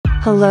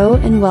Hello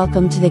and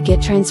welcome to the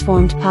Get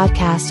Transformed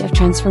podcast of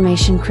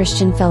Transformation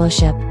Christian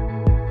Fellowship.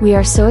 We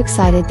are so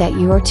excited that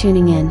you are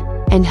tuning in,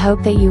 and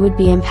hope that you would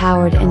be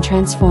empowered and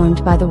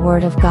transformed by the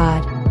Word of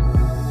God.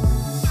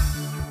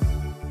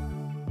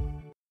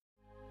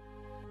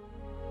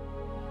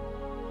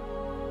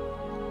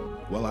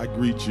 Well, I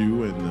greet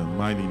you in the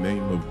mighty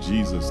name of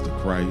Jesus the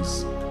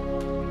Christ.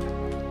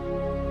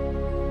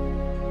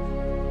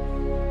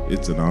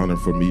 It's an honor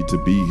for me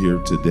to be here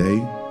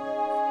today.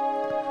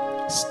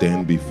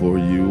 Stand before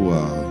you,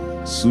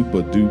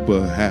 super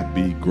duper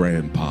happy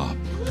grandpa.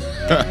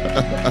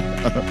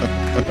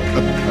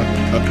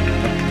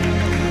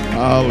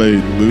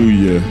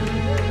 Hallelujah.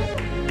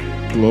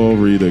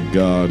 Glory to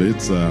God.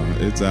 It's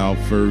our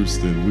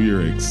first and we are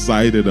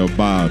excited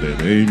about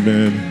it.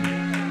 Amen.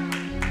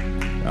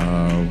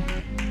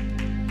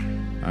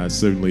 I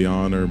certainly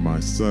honor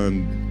my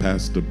son,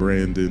 Pastor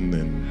Brandon,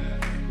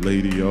 and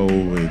Lady O,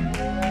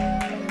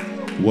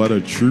 and what a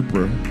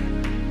trooper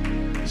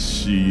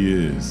she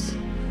is.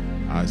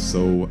 I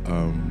so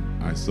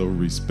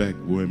respect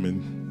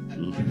women.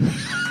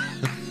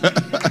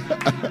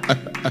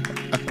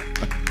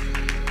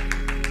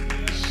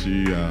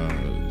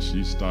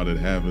 She started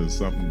having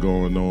something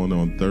going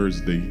on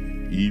Thursday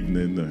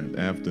evening and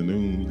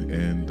afternoon,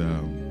 and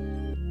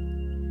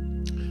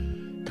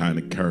kind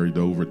of carried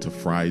over to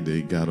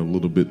Friday. Got a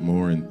little bit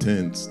more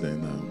intense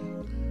than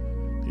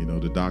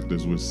the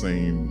doctors were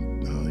saying.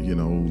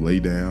 Lay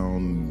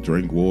down,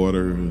 drink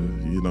water,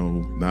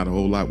 not a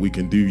whole lot we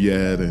can do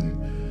yet.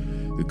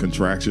 And the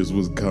contractions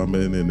was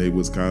coming and they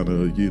was kind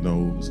of,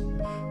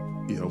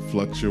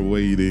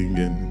 fluctuating,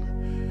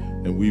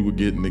 and we were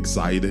getting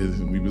excited,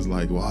 and we was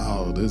like,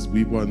 wow,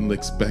 we wasn't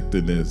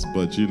expecting this.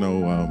 But,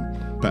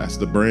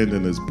 Pastor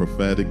Brandon is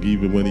prophetic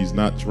even when he's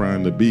not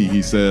trying to be.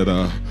 He said,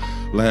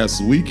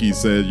 last week, he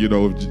said, if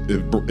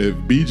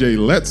BJ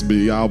lets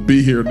me, I'll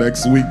be here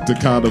next week to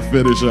kind of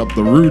finish up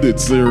the Rooted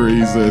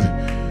series.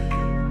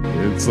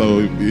 And so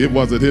it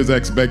wasn't his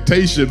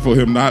expectation for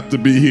him not to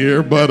be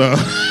here, but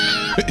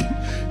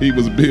he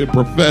was being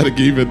prophetic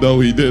even though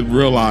he didn't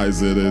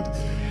realize it. And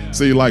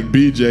see, like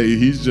BJ,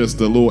 he's just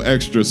a little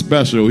extra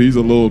special. He's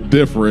a little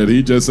different.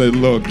 He just said,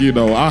 look,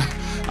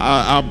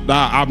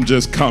 I'm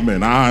just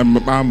coming.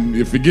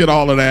 If you get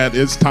all of that,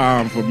 it's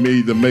time for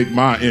me to make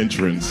my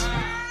entrance.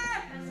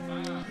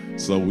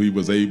 So we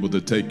was able to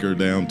take her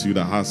down to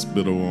the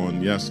hospital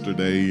on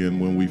yesterday,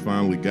 and when we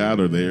finally got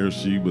her there,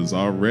 she was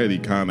already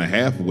kind of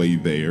halfway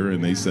there,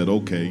 and they said,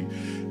 okay,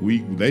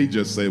 they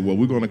just said, well,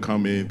 we're going to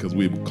come in because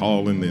we were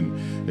calling, and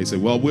they said,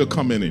 well, we'll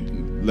come in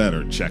and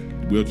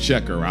we'll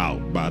check her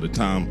out. By the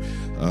time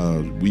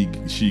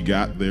she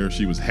got there,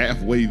 she was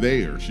halfway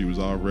there. She was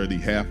already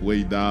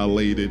halfway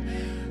dilated,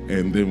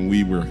 and then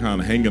we were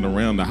kind of hanging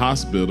around the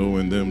hospital,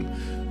 and then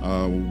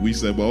we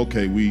said, well,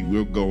 okay,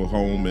 we'll go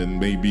home, and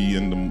maybe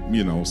in the,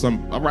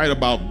 right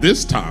about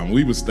this time,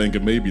 we was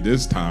thinking maybe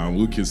this time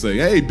we can say,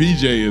 hey,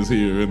 BJ is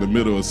here in the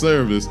middle of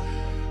service.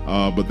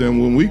 But then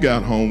when we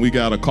got home, we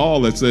got a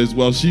call that says,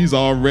 well, she's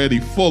already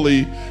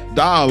fully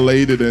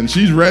dilated and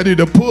she's ready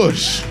to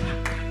push.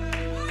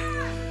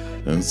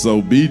 And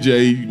so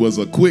BJ was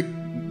a quick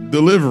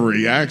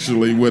delivery,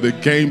 actually. When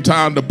it came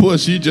time to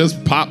push, he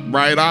just popped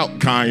right out,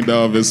 kind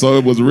of. And so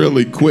it was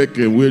really quick,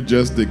 and we're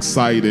just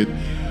excited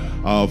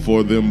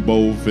for them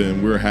both,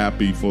 and we're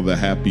happy for the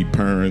happy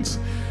parents,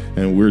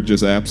 and we're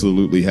just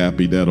absolutely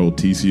happy that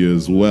Otesia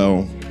as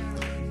well,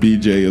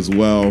 BJ as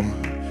well,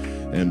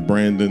 and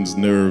Brandon's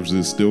nerves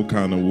is still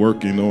kind of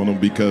working on him,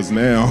 because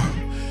now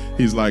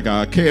he's like,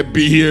 I can't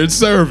be here in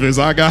service.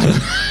 I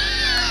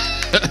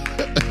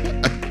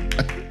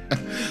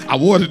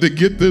wanted to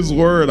get this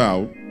word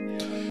out.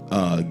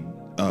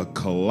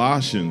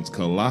 Colossians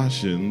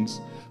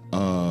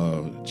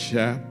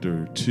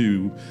chapter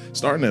 2,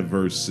 starting at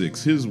verse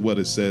 6. Here's what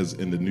it says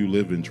in the New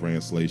Living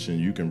Translation.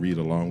 You can read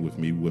along with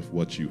me with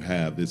what you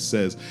have. It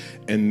says,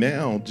 and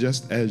now,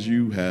 just as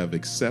you have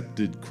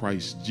accepted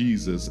Christ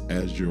Jesus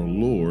as your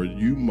Lord,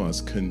 you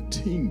must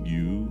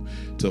continue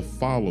to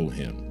follow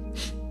him.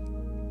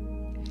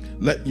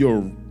 Let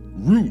your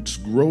roots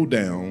grow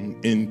down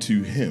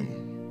into him.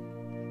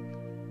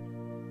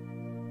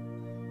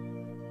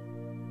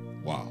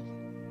 Wow.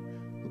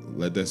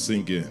 Let that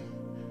sink in.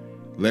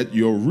 Let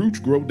your roots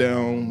grow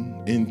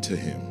down into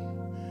him,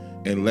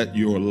 and let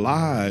your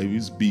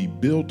lives be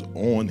built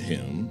on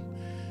him.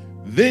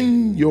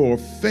 Then your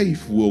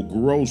faith will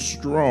grow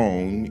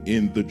strong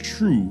in the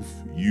truth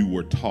you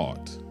were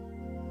taught,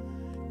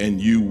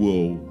 and you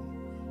will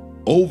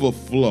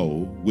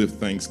overflow with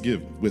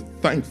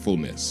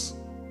thankfulness.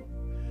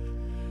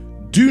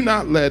 Do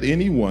not let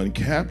anyone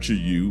capture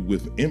you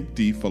with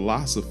empty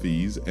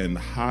philosophies and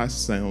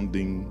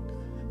high-sounding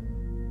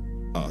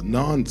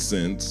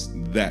nonsense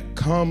that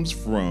comes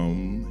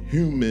from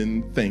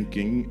human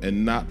thinking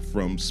and not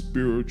from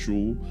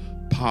spiritual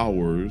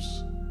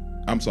powers.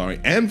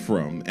 And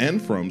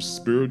from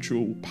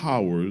spiritual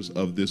powers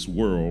of this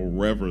world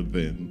rather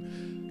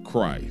than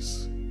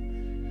Christ.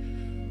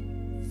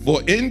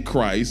 For in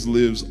Christ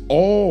lives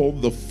all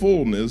the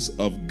fullness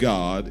of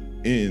God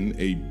in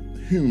a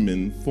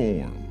human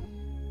form.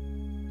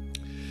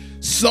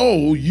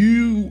 So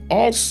you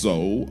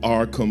also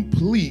are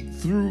complete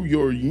through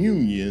your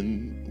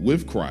union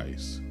with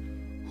Christ,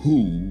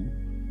 who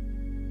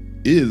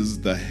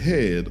is the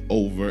head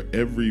over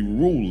every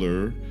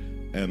ruler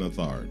and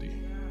authority.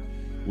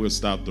 We'll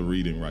stop the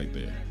reading right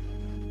there.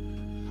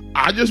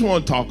 I just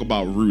want to talk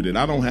about Rooted.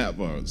 I don't have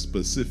a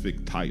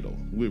specific title.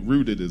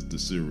 Rooted is the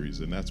series,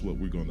 and that's what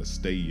we're going to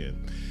stay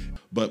in.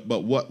 But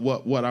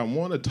what I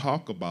want to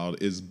talk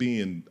about is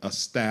being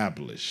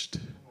established.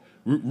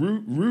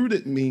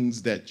 Rooted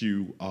means that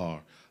you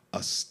are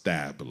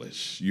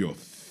established. You're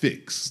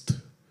fixed.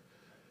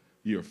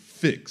 You're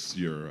fixed.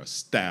 You're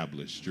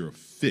established. You're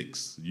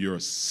fixed. You're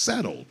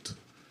settled.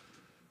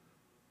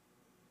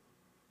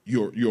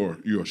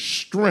 You're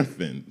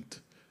strengthened.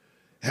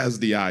 Has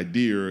the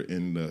idea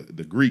in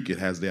the Greek, it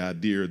has the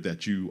idea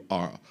that you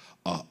are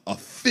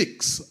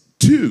affixed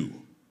to.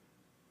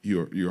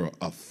 You're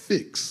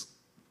affixed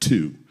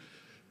to.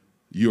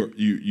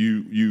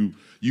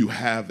 You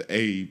have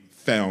a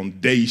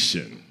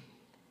foundation.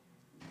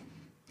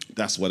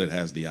 That's what it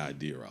has the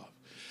idea of.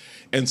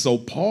 And so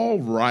Paul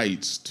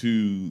writes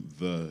to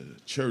the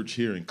church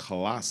here in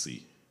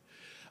Colossae.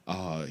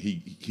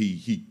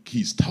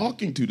 He's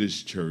talking to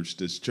this church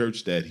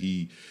that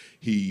he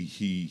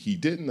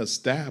didn't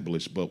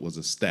establish, but was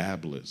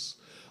established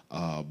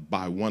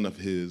by one of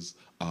his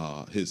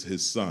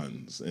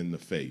sons in the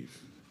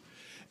faith.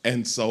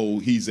 And so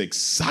he's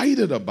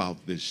excited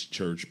about this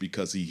church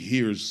because he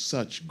hears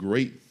such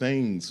great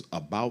things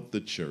about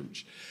the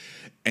church.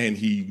 And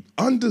he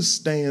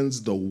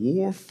understands the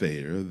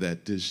warfare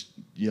that this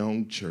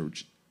young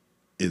church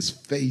is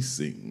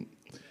facing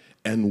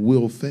and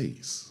will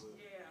face.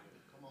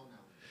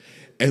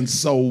 And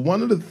so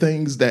one of the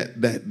things that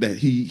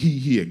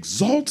he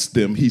exalts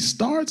them, he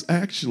starts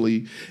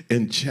actually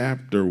in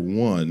chapter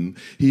 1.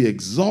 He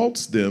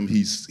exalts them.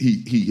 He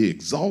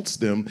exalts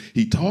them.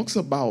 He talks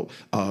about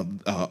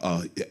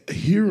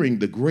hearing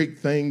the great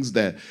things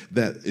that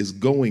is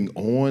going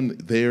on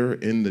there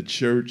in the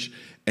church.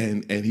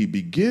 And he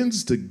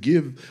begins to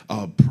give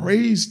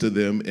praise to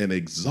them and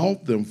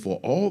exalt them for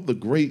all the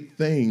great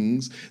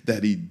things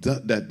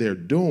that they're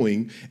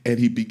doing. And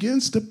he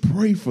begins to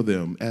pray for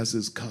them as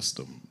his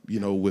custom,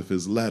 with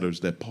his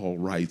letters that Paul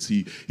writes.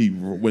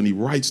 When he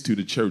writes to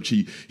the church,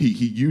 he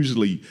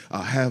usually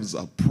has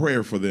a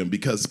prayer for them,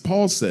 because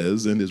Paul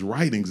says in his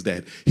writings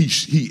that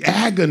he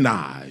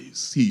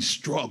agonizes, he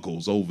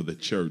struggles over the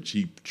church.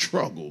 He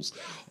struggles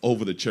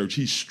over the church.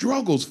 He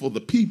struggles for the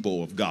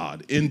people of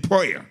God in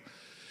prayer.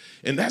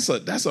 And that's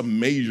a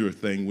major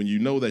thing when you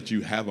know that you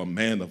have a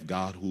man of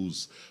God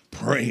who's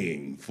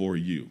praying for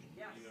you.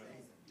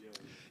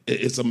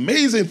 It's an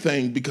amazing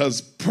thing, because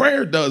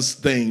prayer does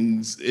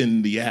things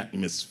in the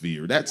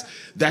atmosphere.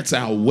 That's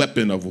our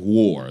weapon of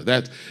war.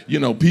 That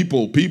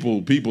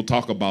people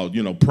talk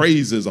about,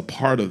 praise is a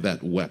part of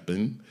that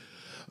weapon,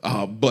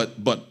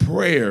 but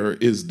prayer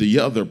is the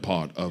other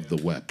part of the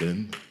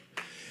weapon.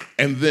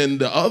 And then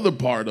the other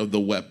part of the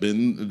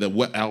weapon,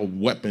 our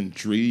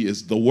weaponry,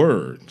 is the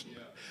word.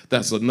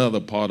 That's another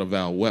part of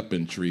our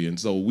weaponry. And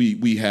so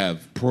we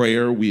have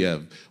prayer, we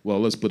have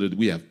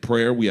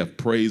prayer, we have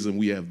praise, and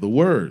we have the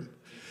word.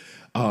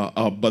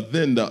 But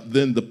then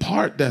the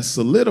part that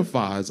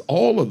solidifies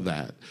all of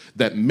that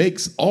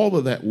makes all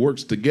of that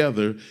works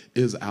together,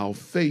 is our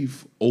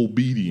faith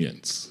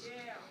obedience.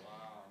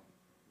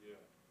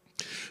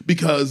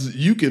 Because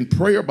you can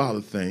pray about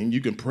a thing, you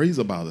can praise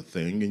about a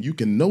thing, and you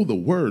can know the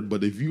word,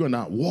 but if you are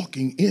not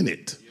walking in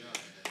it,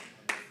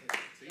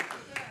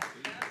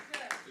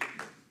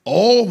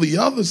 all the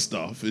other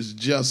stuff is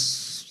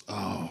just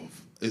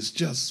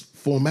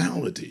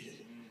formality.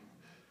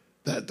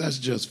 That's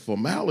just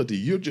formality.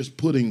 You're just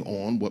putting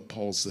on what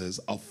Paul says,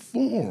 a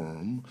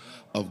form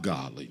of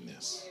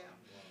godliness.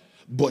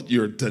 But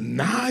you're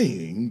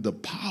denying the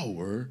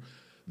power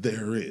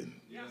therein.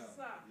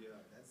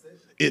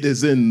 It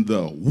is in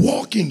the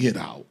walking it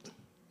out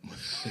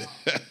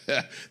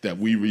that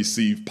we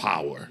receive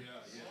power,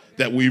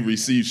 that we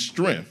receive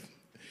strength,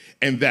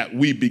 and that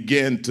we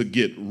begin to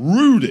get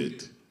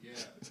rooted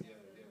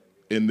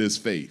in this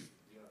faith.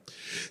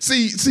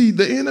 See,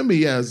 the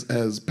enemy,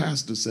 as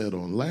Pastor said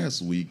on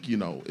last week,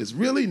 is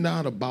really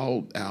not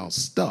about our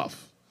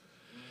stuff.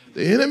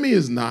 The enemy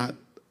is not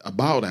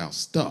about our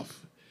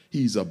stuff.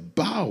 He's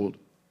about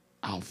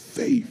our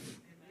faith.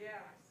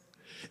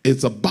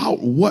 It's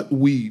about what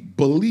we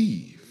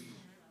believe.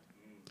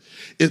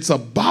 It's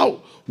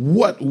about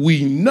what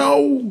we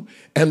know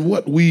and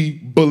what we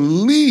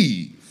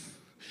believe.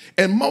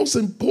 And most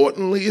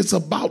importantly, it's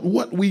about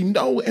what we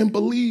know and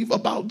believe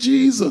about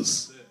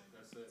Jesus.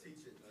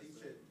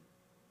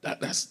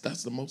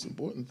 That's the most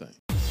important thing.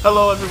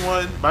 Hello,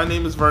 everyone. My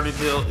name is Vernon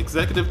Hill,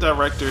 Executive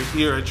Director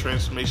here at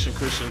Transformation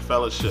Christian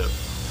Fellowship.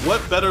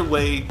 What better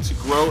way to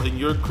grow in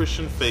your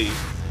Christian faith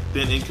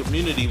than in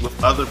community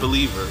with other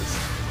believers?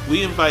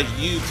 We invite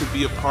you to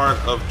be a part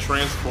of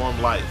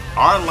Transform Life,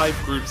 our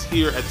life groups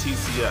here at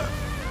TCF.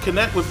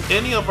 Connect with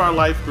any of our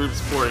life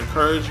groups for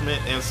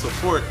encouragement and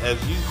support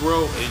as you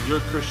grow in your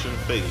Christian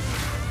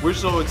faith. We're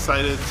so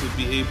excited to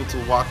be able to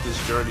walk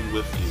this journey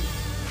with you.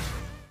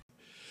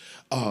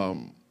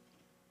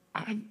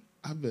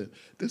 I've been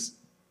this.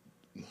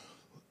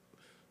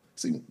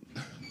 See,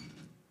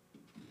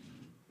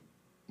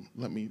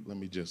 let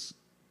me just.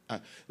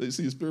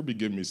 See, the Spirit be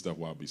giving me stuff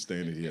while I be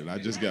standing here, and I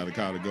just got to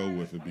kind of go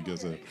with it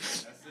because,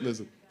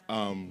 listen,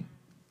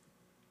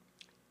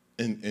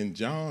 in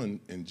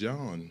John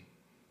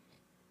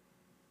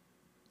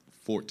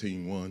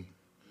 14:1,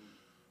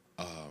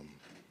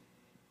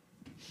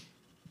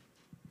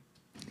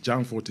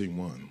 John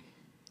 14:1.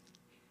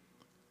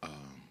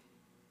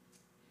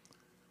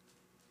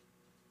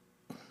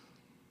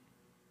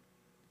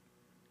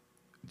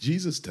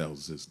 Jesus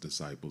tells his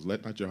disciples,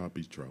 let not your heart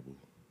be troubled.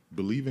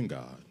 Believe in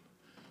God,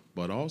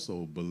 but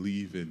also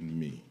believe in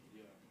me.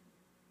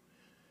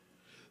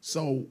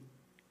 So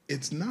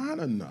it's not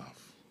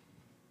enough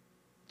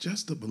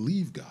just to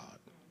believe God,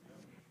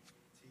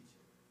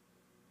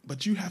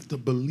 but you have to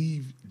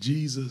believe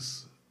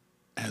Jesus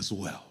as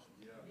well.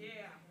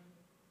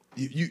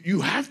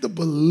 You have to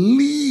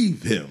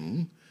believe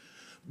him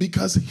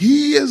because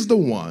he is the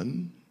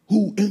one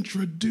who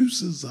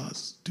introduces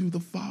us to the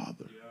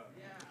Father.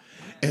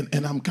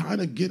 And I'm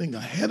kind of getting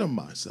ahead of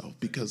myself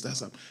because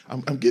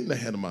I'm getting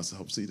ahead of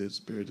myself. See, the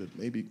Spirit that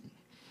maybe,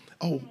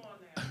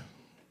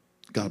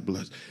 God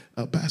bless.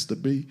 Pastor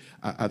B,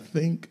 I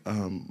think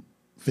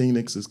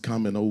Phoenix is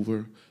coming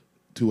over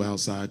to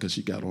outside because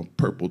she got on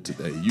purple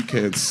today. You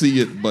can't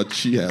see it, but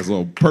she has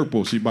on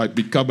purple. She might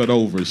be coming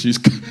over. She's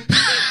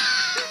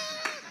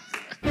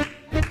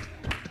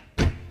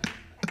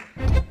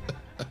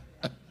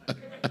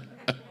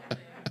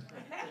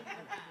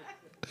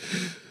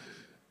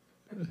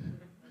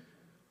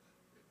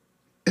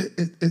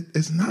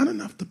It's not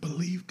enough to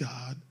believe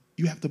God.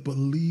 You have to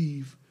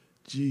believe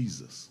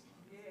Jesus.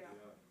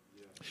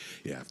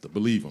 You have to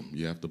believe him.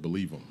 You have to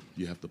believe him.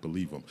 You have to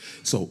believe him.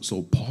 So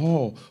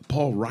Paul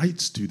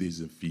writes to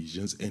these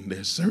Ephesians, and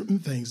there's certain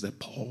things that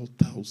Paul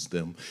tells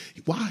them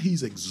while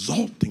he's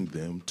exalting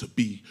them to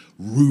be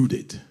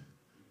rooted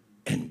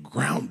and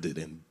grounded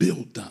and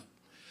built up.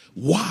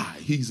 Why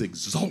he's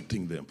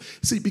exalting them.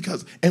 See,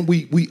 because, and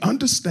we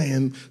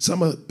understand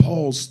some of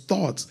Paul's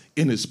thoughts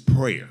in his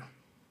prayer.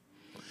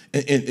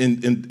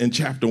 In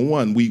chapter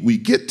 1, we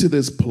get to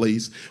this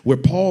place where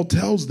Paul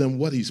tells them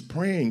what he's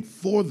praying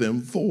for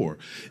them for.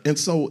 And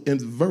so in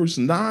verse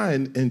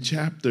 9 in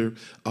chapter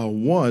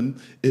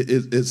 1,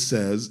 it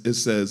says,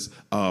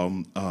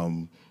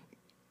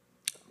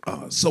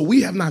 so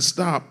we have not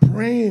stopped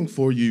praying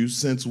for you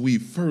since we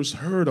first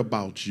heard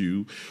about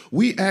you.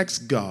 We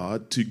ask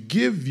God to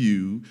give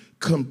you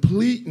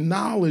complete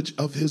knowledge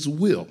of his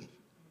will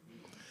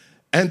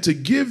and to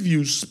give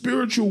you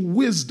spiritual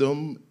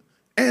wisdom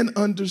and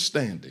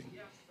understanding.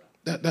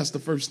 That's the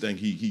first thing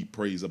he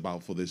prays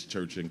about for this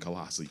church in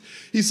Colossae.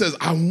 He says,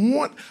 I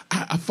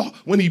thought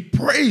when he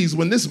prays,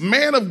 when this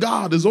man of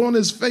God is on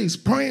his face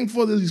praying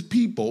for these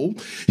people,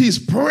 he's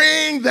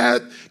praying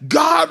that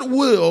God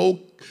will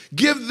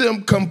give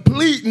them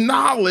complete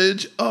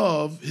knowledge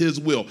of his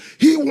will.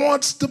 He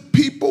wants the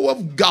people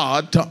of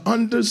God to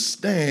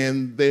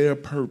understand their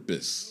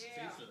purpose.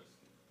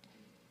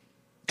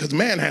 Because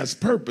man has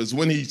purpose.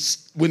 When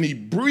he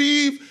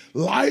breathed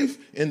life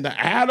into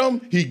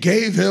Adam, he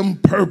gave him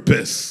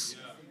purpose.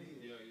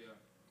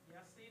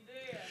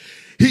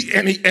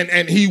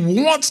 He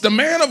wants, the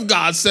man of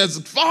God says,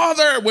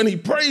 Father, when he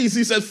prays,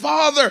 he says,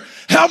 Father,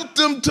 help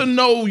them to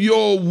know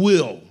your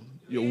will.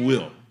 Your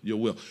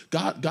will.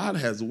 God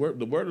has the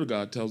word of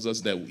God tells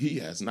us that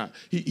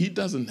he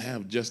doesn't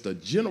have just a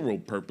general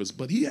purpose,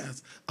 but he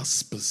has a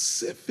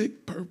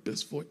specific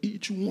purpose for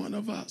each one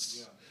of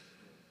us.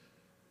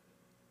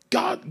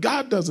 God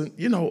doesn't,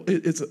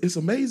 it's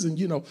amazing,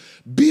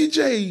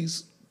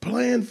 BJ's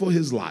plan for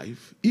his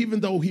life, even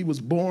though he was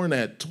born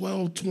at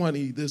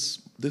 12:20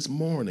 this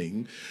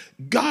morning,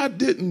 God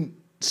didn't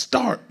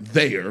start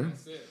there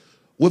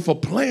with a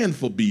plan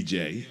for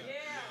BJ.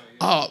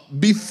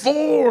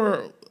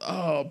 Before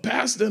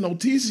Pastor and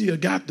Otesia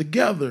got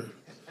together,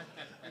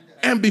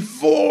 and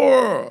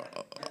before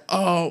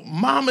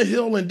Mama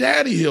Hill and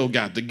Daddy Hill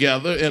got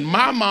together, and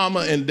my mama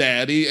and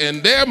daddy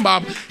and their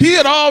mom, he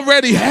had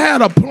already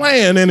had a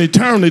plan in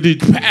eternity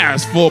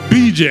past for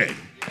BJ.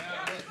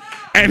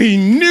 And he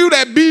knew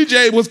that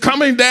BJ was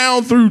coming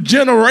down through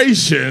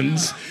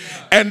generations,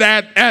 and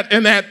that at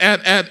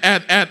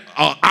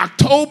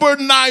October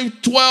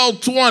 9th,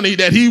 12:20,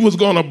 that he was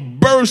going to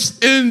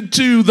burst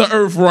into the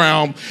earth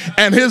realm,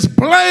 and his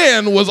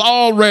plan was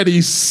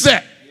already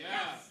set.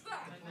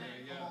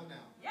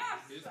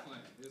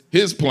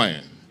 His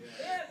plan.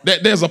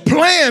 That there's a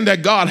plan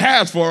that God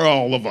has for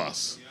all of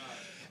us.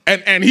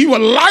 And he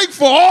would like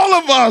for all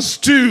of us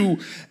to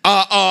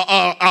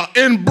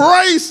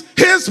embrace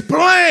his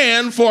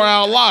plan for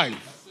our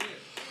life.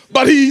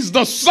 But he's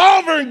the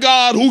sovereign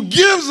God who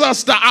gives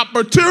us the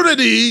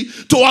opportunity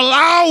to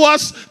allow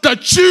us to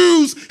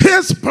choose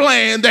his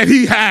plan that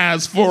he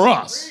has for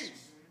us.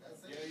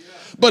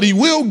 But he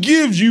will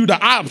give you the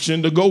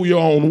option to go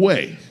your own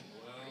way.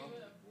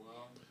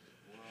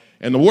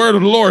 And the word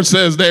of the Lord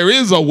says there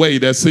is a way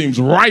that seems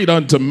right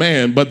unto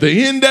man, but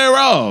the end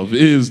thereof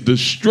is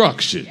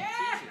destruction.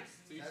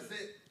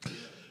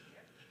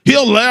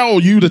 He'll allow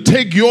you to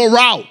take your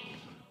route.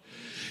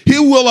 He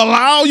will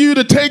allow you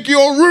to take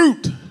your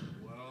route.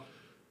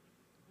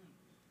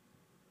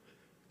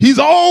 He's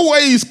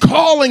always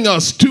calling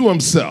us to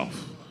himself.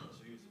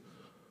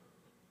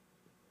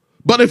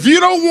 But if you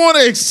don't want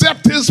to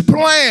accept his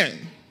plan,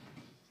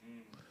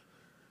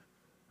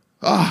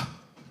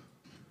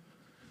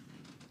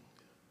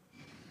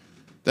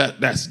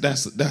 that's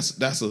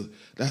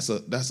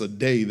a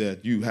day that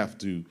you have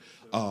to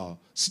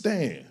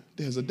stand.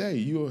 There's a day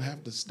you'll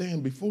have to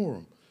stand before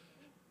him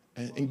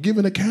and give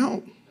an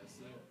account.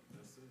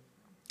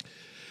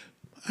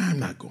 I'm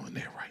not going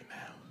there right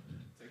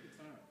now.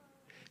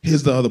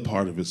 Here's the other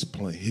part of his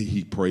plan.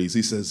 He prays.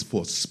 He says,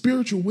 for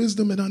spiritual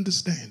wisdom and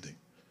understanding.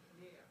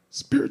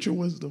 Spiritual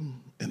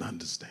wisdom and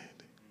understanding.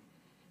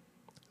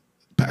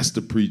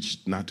 Pastor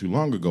preached not too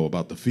long ago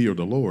about the fear of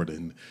the Lord,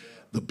 and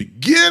the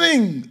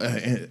beginning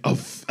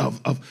of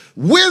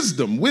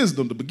wisdom,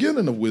 the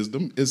beginning of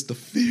wisdom is to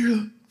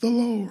fear the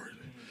Lord.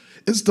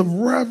 It's to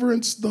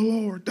reverence the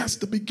Lord. That's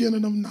the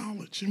beginning of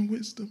knowledge and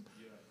wisdom.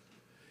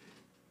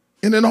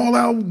 And in all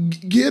our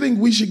getting,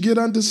 we should get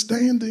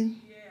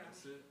understanding.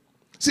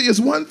 See, it's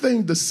one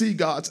thing to see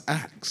God's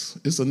acts.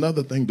 It's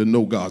another thing to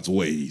know God's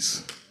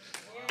ways.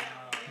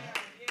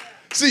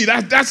 See,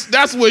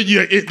 that's when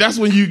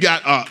you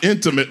got an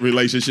intimate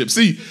relationship.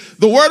 See,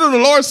 the word of the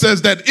Lord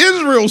says that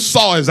Israel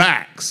saw his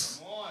acts.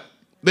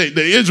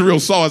 Israel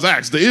saw his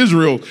acts. The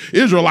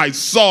Israelites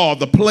saw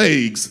the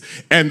plagues,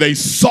 and they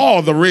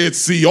saw the Red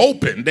Sea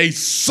open. They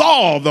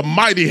saw the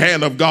mighty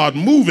hand of God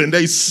moving.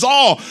 They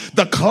saw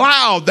the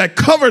cloud that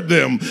covered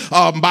them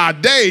by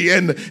day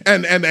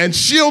and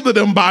shielded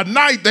them by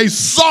night. They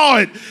saw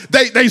it.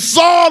 They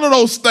saw all of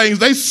those things.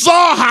 They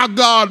saw how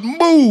God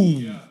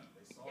moved.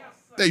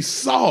 They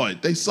saw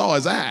it. They saw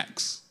his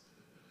acts.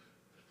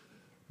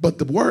 But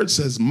the word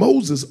says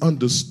Moses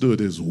understood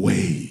his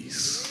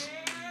ways.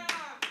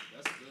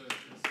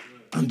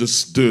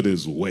 Understood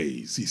his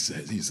ways. He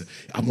said,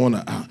 I want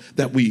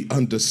that we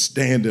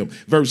understand him.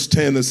 Verse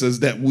 10, it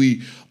says that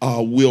we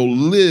will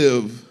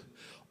live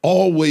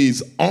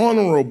always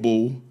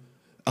honorable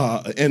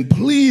and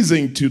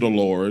pleasing to the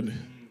Lord,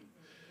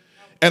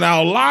 and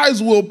our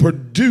lives will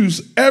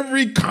produce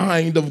every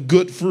kind of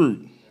good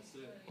fruit.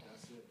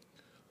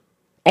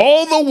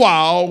 All the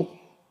while,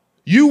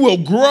 you will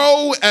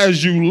grow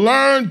as you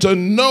learn to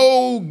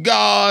know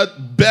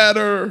God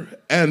better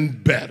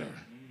and better.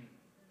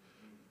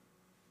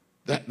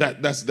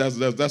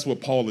 That's what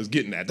Paul is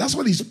getting at. That's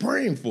what he's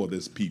praying for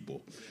this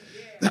people.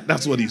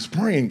 That's what he's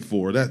praying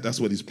for.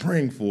 That's what he's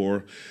praying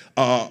for.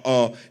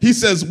 He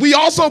says, we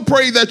also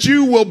pray that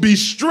you will be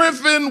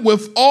strengthened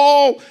with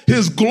all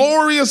his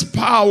glorious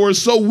power,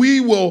 so we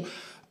will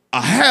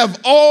have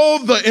all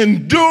the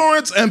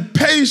endurance and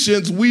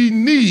patience we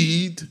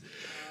need.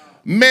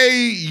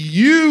 May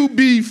you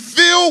be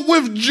filled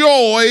with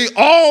joy,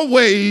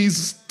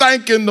 always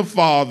thanking the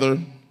Father.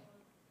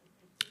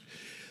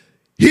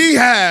 He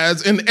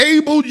has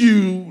enabled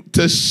you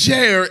to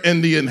share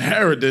in the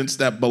inheritance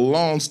that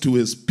belongs to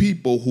his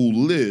people who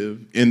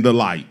live in the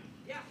light.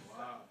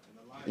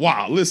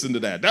 Wow, listen to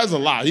that. That's a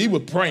lot. He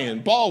was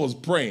praying. Paul was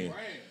praying.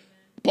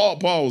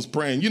 Paul was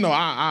praying. You know,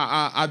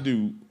 I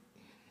do.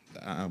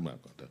 I'm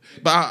not going to.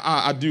 But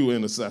I do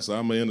intercessor.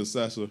 I'm an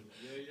intercessor.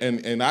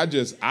 And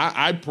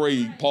I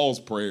pray Paul's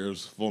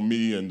prayers for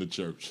me and the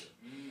church.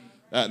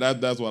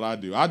 That's what I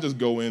do. I just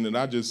go in and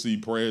I just see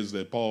prayers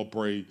that Paul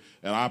prayed,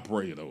 and I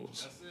pray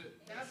those.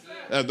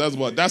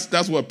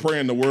 That's what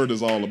praying the word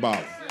is all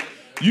about.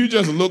 You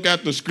just look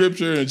at the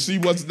scripture and see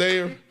what's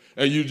there,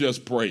 and you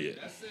just pray it.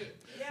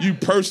 You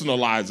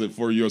personalize it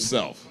for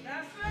yourself.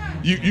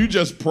 You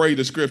just pray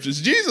the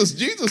scriptures.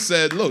 Jesus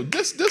said, look,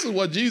 this is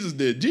what Jesus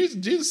did.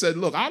 Jesus said,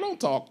 look, I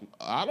don't talk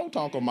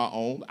on my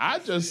own. I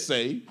just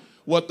say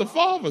what the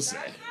Father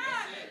said.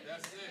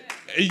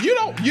 If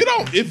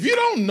you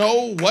don't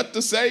know what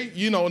to say,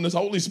 in this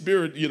Holy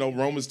Spirit,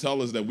 Romans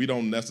tell us that we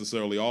don't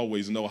necessarily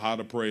always know how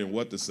to pray and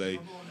what to say.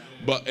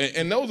 But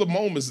and those are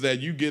moments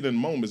that you get in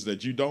moments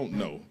that you don't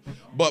know.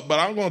 But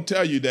I'm going to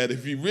tell you that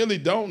if you really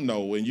don't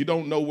know and you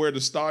don't know where to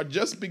start,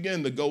 just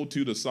begin to go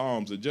to the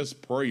Psalms and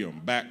just pray them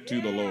back to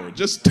the Lord.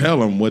 Just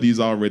tell him what he's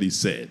already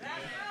said.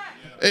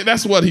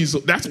 That's what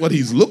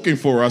he's looking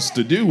for us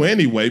to do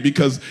anyway,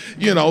 because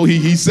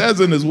he says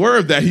in his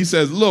word that he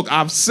says, look,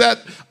 I've set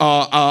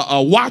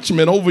a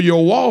watchman over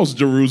your walls,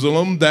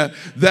 Jerusalem, that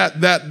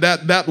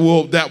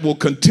will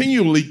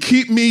continually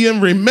keep me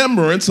in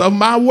remembrance of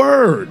my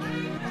word.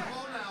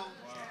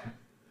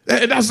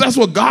 That's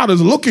what God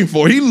is looking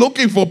for. He's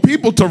looking for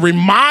people to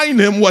remind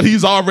him what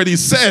he's already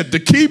said, to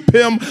keep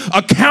him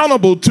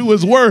accountable to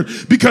his word,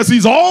 because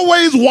he's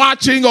always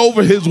watching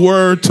over his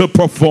word to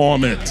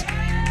perform it.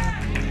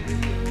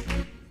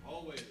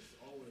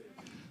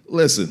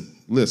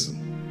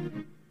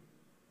 Listen.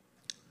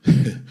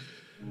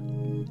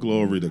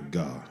 Glory to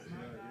God.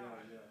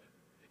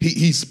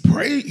 He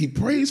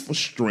prays for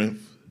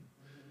strength.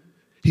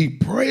 He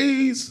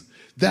prays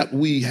that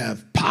we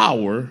have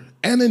power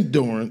and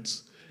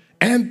endurance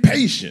and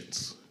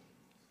patience,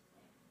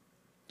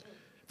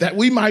 that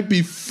we might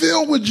be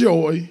filled with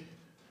joy,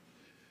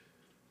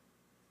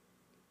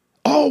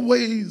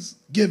 always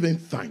giving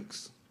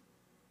thanks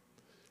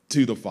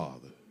to the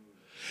Father.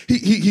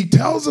 He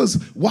tells us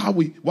why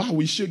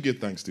we should give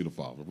thanks to the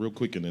Father. Real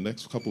quick in the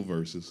next couple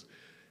verses.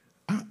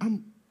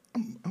 I'm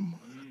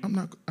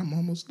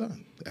almost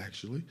done,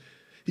 actually.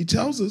 He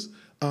tells us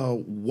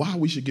why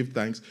we should give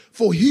thanks.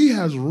 For he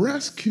has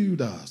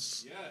rescued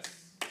us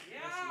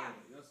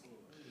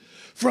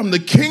from the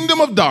kingdom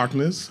of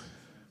darkness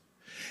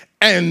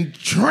and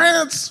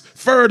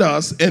transferred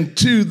us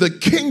into the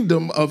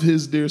kingdom of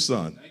his dear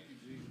Son.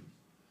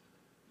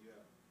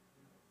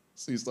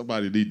 See,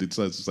 somebody need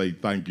to say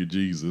thank you,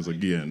 Jesus,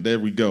 again. There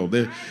we go.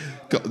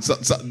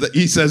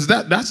 He says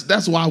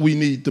that's why we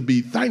need to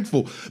be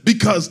thankful,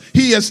 because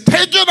he has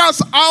taken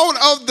us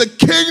out of the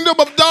kingdom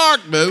of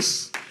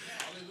darkness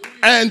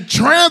and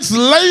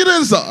translated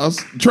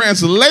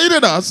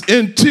us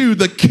into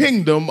the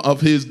kingdom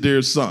of his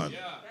dear Son.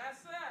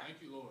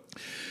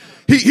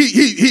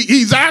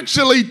 He's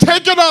actually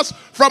taken us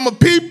from a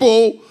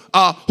people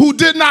who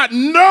did not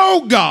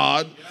know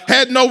God,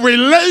 had no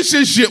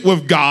relationship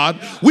with God.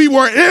 We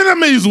were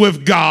enemies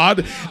with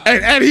God,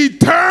 and he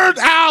turned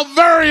our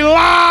very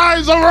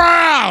lives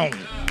around.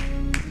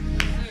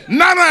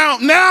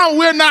 Now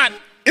we're not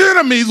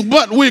enemies,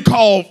 but we're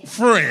called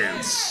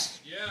friends.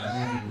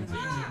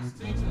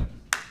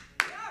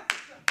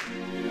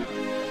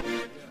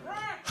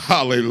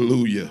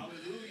 Hallelujah.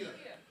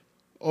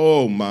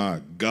 Oh my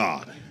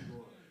God.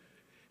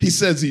 He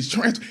says he's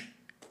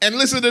and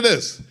listen to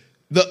this.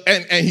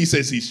 And he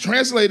says he's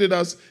translated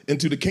us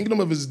into the kingdom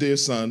of his dear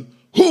Son.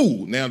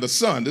 Who? Now the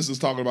Son, this is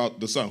talking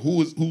about the Son.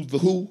 Who's the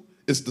who?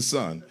 It's the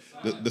Son.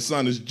 The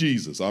Son is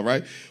Jesus, all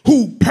right?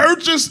 Who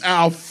purchased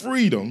our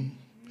freedom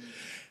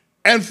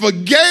and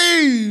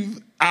forgave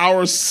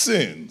our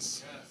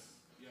sins.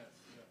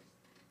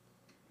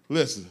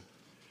 Listen,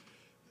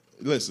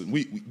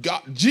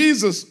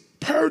 Jesus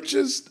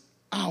purchased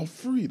our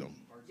freedom.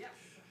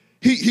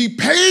 He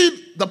paid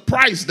the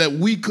price that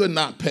we could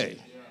not pay.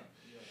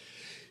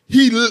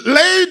 He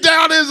laid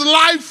down his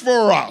life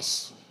for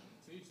us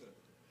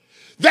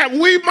that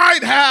we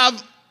might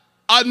have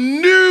a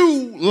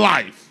new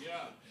life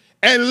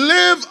and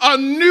live a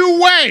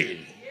new way.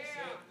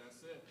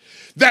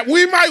 That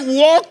we might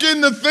walk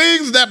in the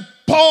things that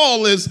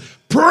Paul is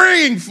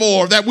praying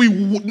for, that we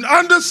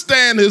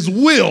understand his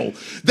will,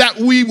 that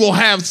we will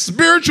have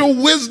spiritual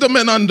wisdom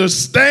and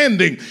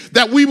understanding,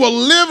 that we will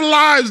live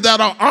lives that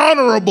are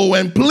honorable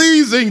and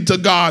pleasing to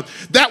God,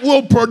 that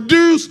will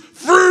produce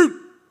fruit.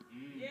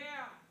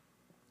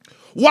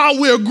 While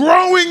we're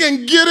growing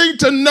and getting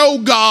to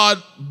know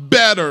God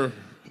better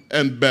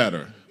and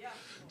better.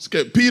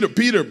 Peter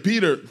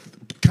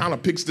kind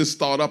of picks this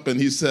thought up, and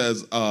he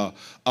says,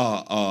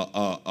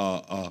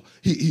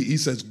 he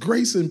says,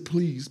 grace and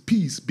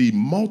peace be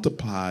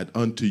multiplied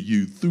unto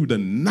you through the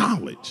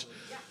knowledge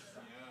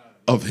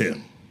of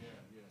him.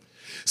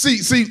 See,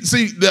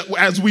 that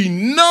as we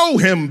know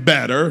him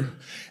better,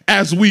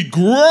 as we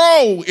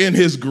grow in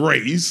his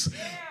grace,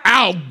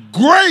 our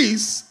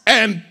grace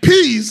and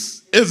peace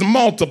is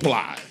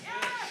multiplied.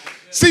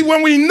 See,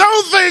 when we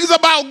know things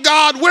about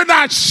God, we're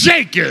not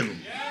shaken.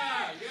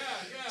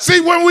 See,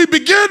 when we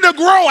begin to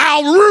grow,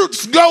 our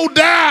roots go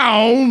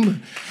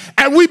down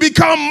and we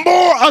become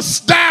more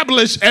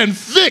established and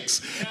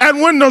fixed.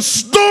 And when the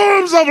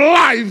storms of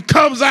life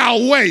comes our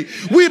way,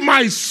 we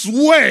might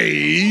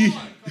sway,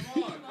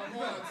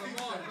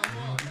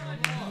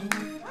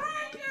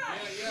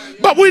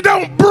 but we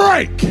don't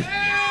break.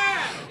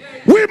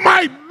 We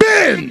might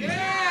bend.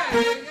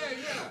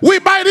 We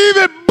might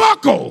even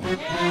buckle,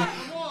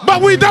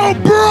 but we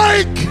don't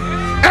break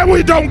and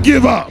we don't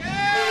give up.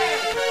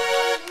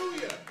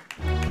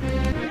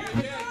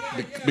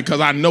 Because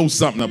I know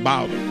something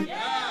about him.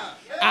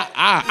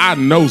 I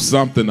know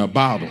something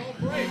about him.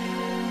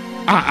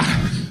 I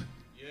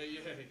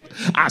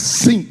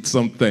seen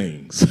some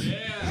things.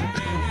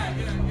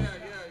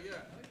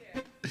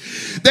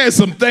 There's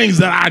some things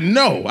that I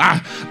know.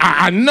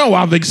 I know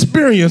I've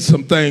experienced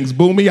some things,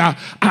 Boomy.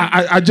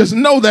 I just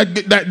know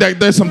that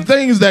there's some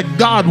things that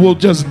God will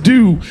just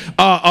do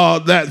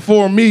that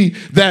for me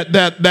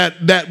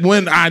that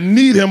when I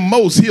need him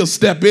most, he'll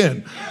step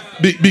in.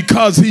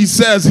 Because he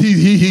says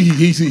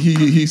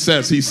he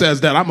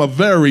says that I'm a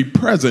very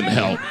present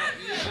help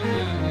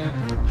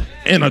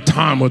in a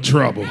time of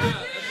trouble.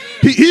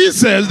 He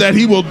says that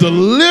he will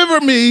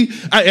deliver me,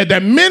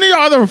 that many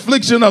are the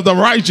affliction of the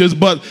righteous,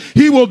 but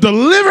he will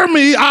deliver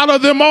me out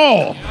of them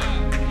all.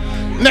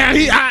 Now,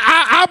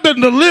 I've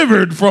been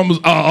delivered from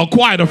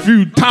quite a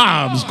few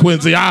times,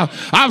 Quincy.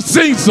 I've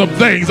seen some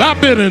things.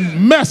 I've been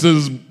in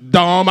messes,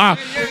 Dom.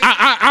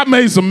 I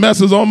made some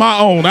messes on my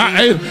own.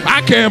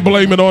 I can't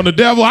blame it on the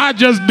devil. I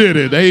just did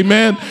it.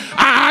 Amen.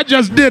 I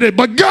just did it.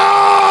 But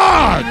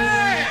God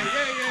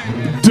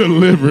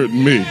delivered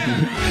me.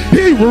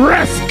 He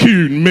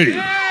rescued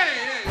me.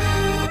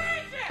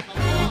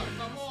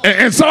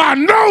 And so I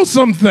know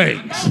some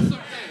things.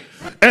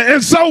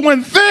 And so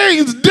when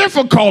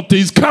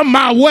difficulties come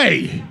my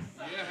way,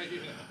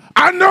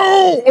 I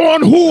know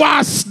on who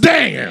I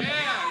stand.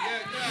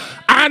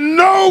 I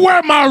know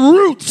where my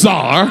roots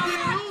are.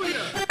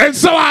 And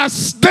so I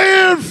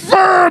stand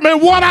firm in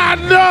what I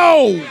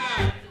know.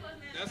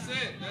 That's it.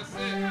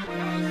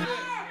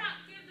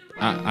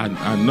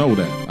 I know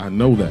that. I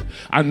know that.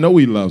 I know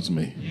he loves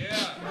me.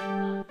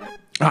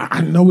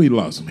 I know he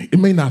loves me. It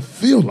may not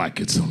feel like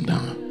it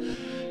sometimes.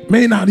 It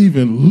may not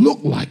even look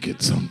like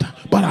it sometimes.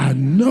 But I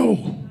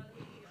know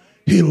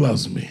he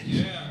loves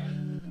me.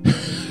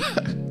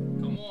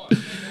 Come on.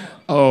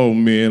 Oh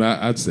man,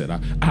 I said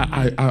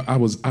I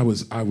was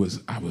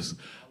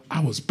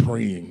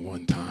praying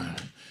one time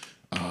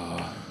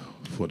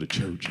for the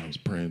church. I was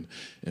praying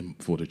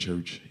for the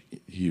church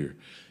here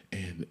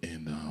and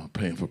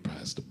praying for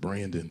Pastor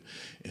Brandon,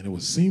 and it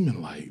was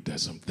seeming like that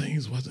some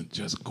things wasn't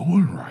just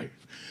going right.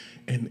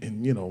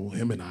 And you know,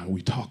 him and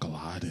we talk a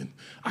lot, and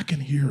I can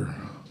hear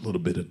a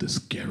little bit of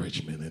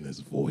discouragement in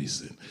his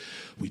voice. And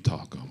we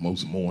talk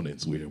most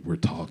mornings we're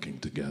talking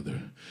together,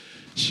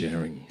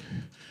 sharing,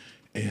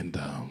 and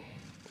I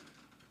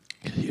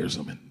hear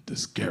some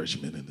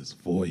discouragement in his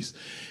voice.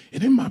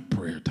 And in my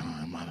prayer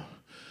time,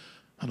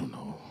 I don't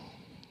know,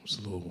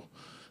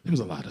 there was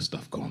a lot of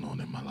stuff going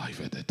on in my life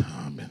at that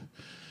time,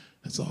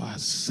 and so I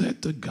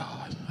said to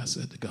God,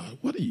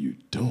 what are you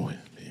doing,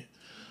 man?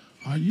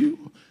 Are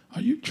you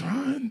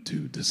trying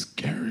to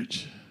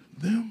discourage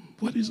them?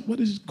 What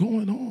is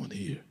going on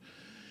here?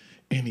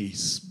 And he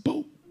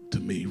spoke to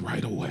me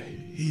right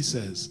away. He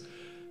says,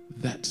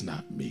 that's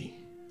not me.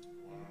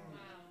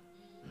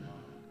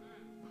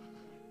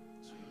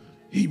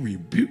 He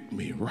rebuked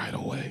me right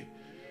away.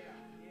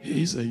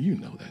 He said, you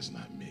know that's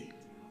not me.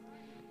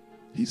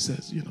 He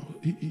says, you know,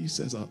 he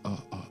says a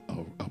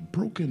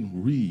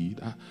broken reed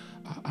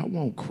I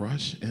won't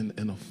crush, and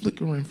a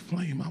flickering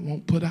flame I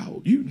won't put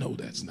out. You know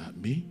that's not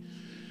me.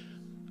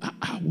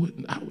 I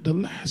wouldn't. The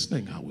last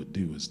thing I would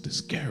do is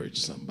discourage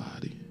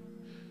somebody.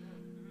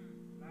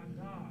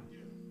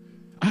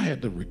 I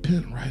had to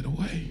repent right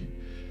away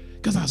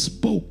because I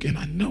spoke, and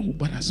I know,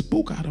 but I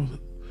spoke out of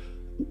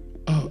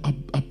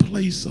a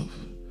place of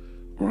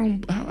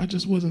wrong. I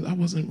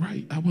wasn't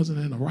right. I wasn't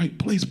in the right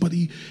place. But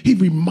he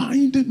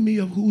reminded me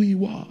of who he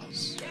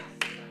was.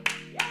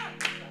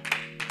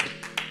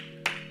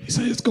 He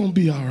said, "It's gonna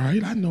be all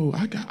right. I know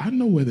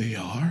where they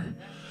are.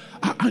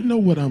 I know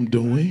what I'm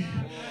doing.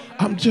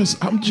 I'm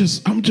just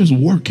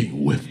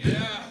working with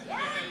them.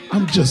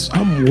 I'm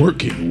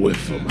working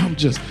with them. I'm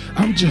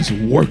just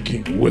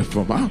working with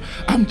them.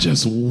 I'm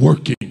just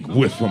working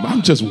with them.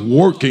 I'm just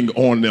working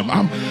on them.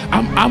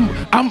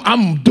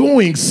 I'm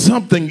doing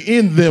something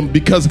in them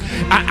because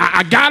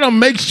I gotta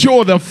make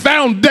sure the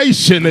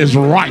foundation is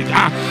right.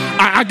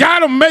 I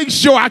gotta make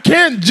sure I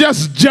can't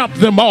just jump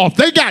them off.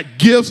 They got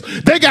gifts.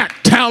 They got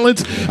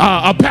talents.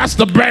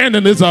 Pastor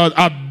Brandon is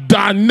a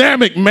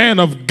dynamic man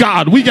of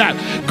God. We got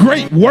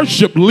great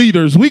worship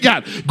leaders. We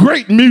got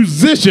great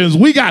musicians.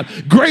 We got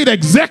great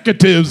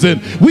executives,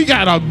 and we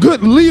got a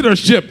good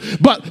leadership.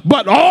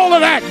 But all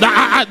of that,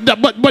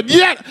 but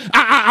yet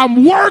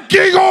I'm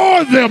working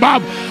on them.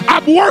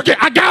 I'm working.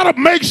 I gotta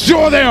make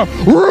sure their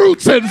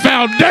roots and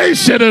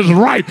foundation is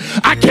right.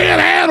 I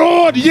can't add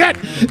on yet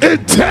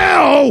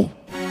until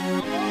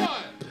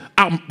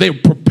they're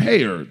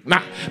prepared,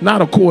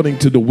 not according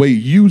to the way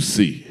you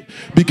see.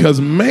 Because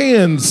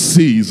man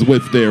sees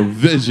with their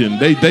vision.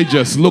 They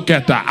just look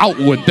at the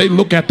outward. They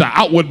look at the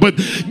outward, but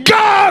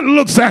God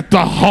looks at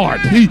the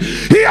heart. He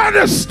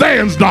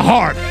understands the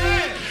heart.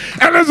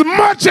 And as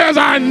much as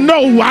I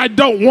know I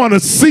don't want to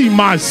see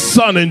my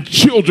son and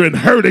children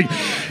hurting,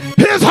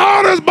 his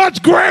heart is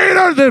much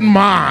greater than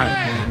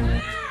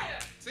mine.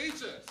 Teach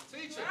us.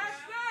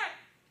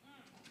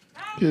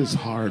 His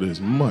heart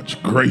is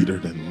much greater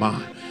than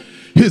mine.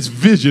 His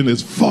vision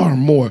is far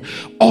more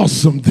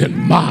awesome than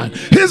mine.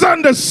 His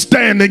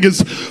understanding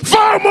is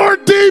far more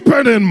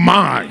deeper than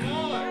mine.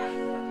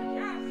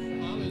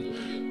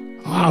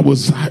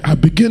 I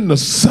began to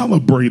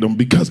celebrate him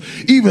because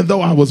even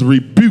though I was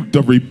rebuked,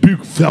 the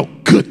rebuke felt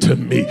good to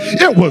me.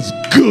 It was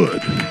good.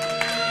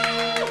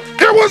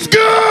 It was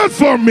good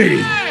for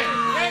me.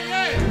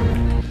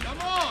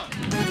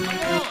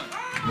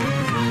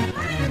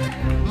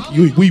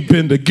 We've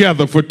been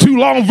together for too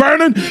long,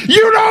 Vernon.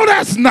 You know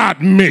that's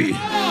not me.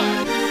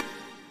 My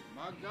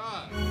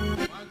God.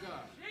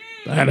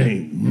 That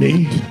ain't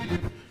me.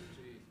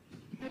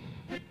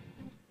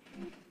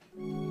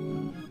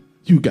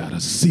 You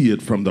gotta see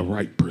it from the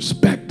right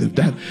perspective.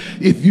 That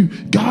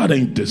God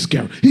ain't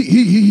discouraged.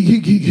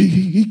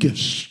 He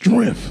gives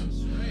strength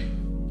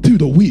to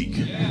the weak.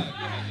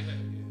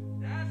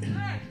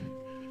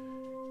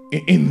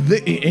 And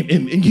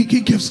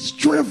he gives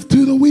strength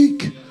to the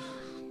weak.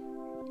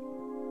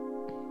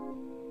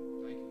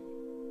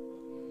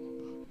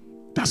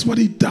 That's what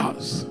he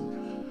does.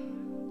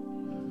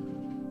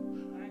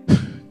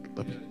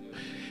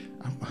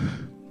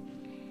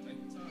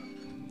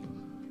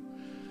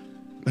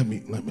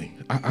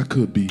 I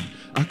could be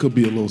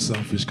a little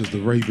selfish because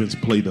the Ravens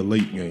played a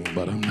late game,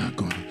 but I'm not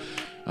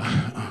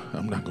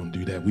gonna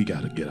do that. We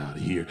got to get out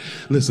of here.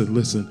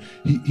 Listen.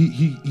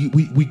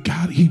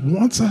 He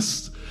wants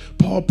us.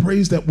 Paul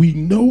prays that we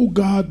know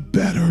God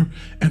better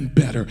and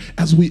better.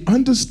 As we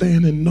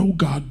understand and know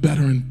God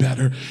better and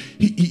better,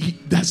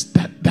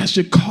 that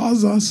should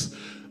cause us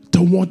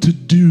to want to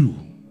do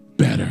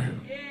better.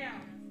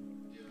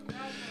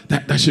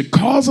 That should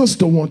cause us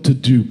to want to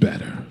do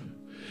better.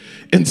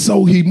 And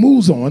so he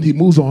moves on.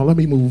 Let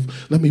me move.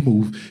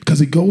 Because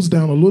he goes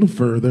down a little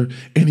further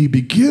and he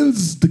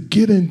begins to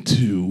get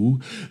into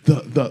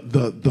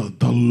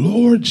the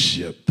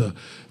lordship, the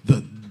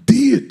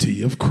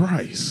deity of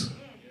Christ.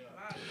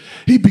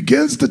 He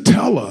begins to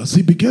tell us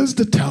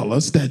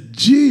that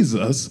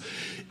Jesus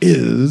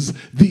is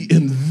the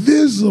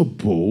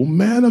invisible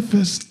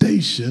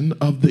manifestation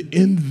of the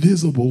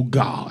invisible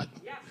God.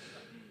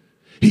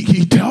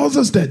 He tells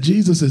us that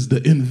Jesus is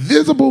the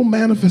invisible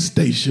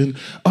manifestation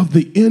of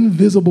the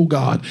invisible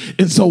God.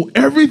 And so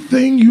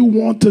everything you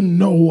want to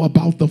know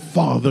about the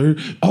Father,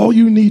 all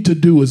you need to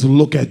do is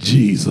look at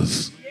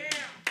Jesus.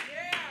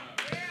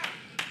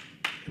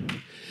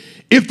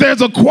 If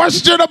there's a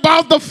question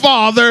about the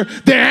Father,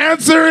 the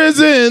answer is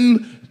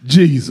in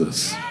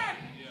Jesus.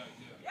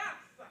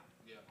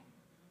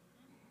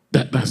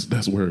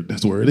 That's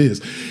where it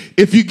is.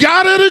 If you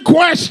got any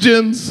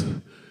questions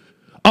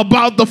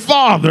about the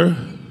Father,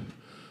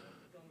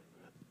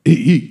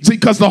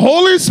 because the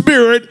Holy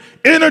Spirit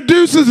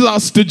introduces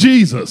us to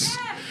Jesus,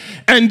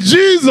 and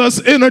Jesus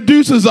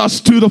introduces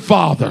us to the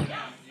Father.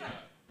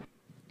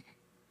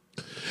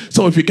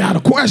 So if you got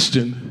a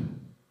question,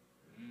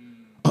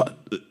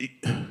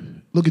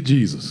 look at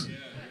Jesus.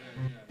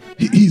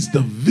 He's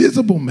the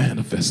visible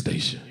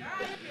manifestation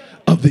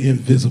of the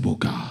invisible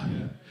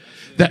God.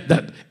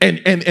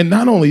 And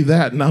not only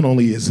that, not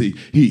only is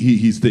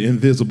he's the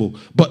invisible,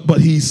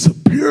 but he's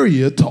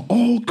superior to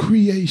all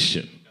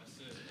creation.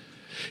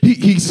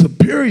 He's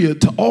superior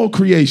to all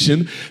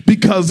creation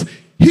because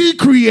he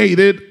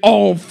created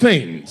all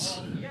things.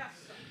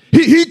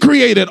 He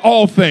created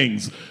all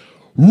things.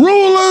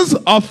 Rulers,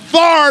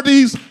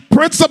 authorities,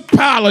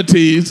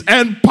 principalities,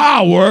 and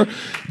power.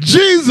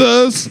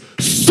 Jesus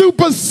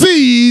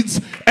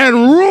supersedes and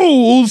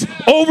rules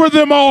over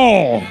them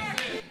all.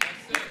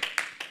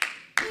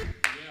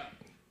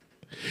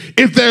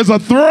 If there's a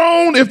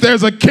throne, if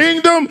there's a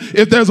kingdom,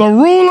 if there's a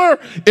ruler,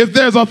 if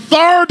there's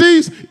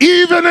authorities,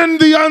 even in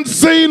the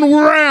unseen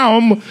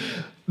realm,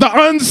 the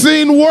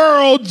unseen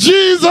world,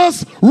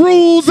 Jesus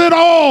rules it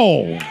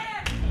all.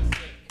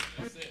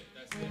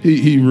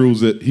 He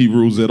rules it. He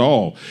rules it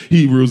all.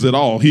 He rules it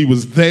all. He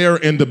was there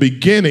in the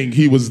beginning.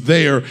 He was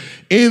there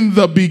in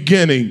the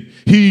beginning.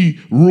 He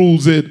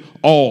rules it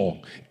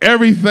all.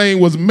 Everything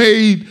was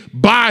made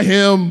by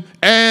him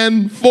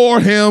and for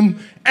him,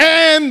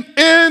 and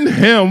in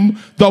him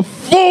the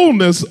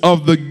fullness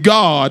of the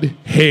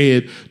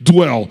Godhead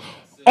dwell.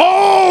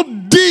 All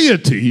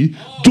deity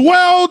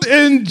dwelled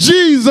in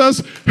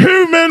Jesus'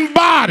 human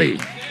body.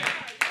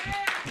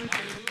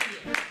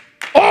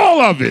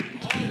 All of it.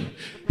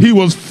 He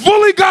was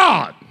fully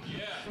God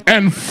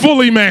and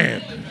fully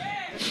man.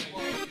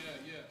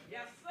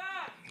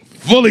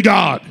 Fully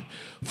God,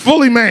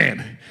 fully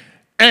man.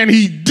 And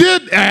he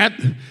did that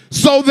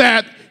so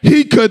that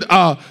he could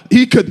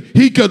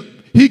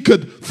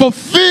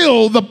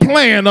fulfill the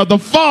plan of the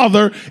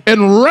Father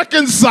in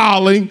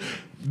reconciling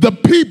the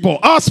people,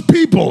 us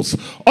peoples,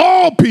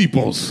 all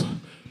peoples,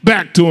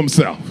 back to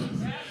himself.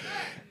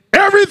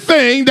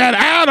 Everything that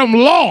Adam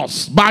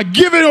lost by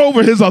giving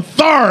over his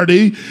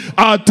authority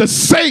to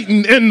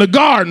Satan in the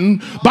garden,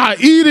 by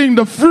eating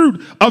the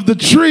fruit of the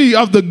tree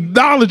of the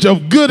knowledge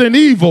of good and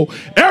evil,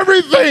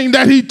 everything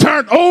that he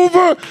turned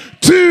over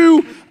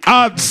to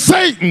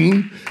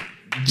Satan,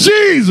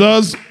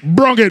 Jesus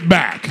brought it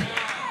back.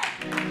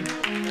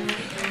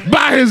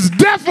 By his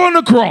death on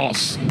the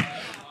cross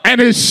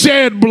and his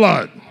shed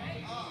blood.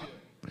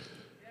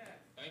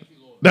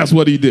 That's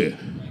what he did.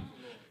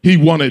 He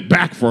won it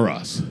back for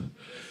us.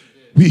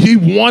 He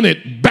won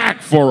it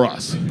back for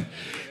us.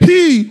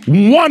 He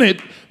won it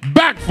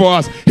back for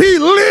us. He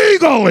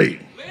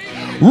legally,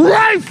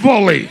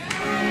 rightfully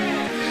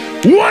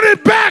won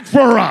it back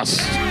for us.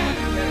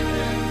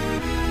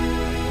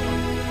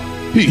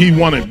 He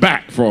won it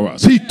back for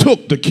us. He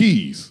took the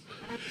keys.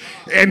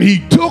 And he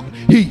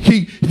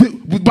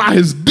by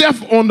his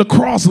death on the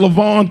cross,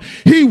 LaVon,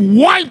 he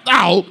wiped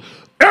out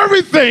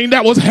everything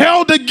that was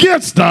held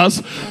against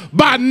us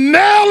by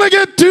nailing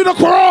it to the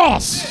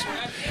cross.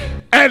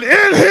 And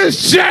in his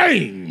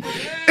shame,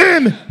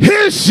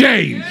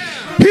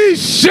 he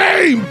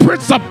shamed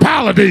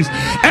principalities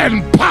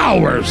and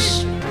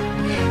powers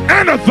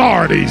and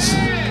authorities.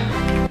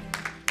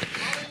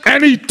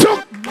 And he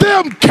took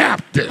them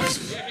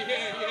captives.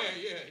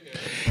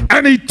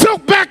 And he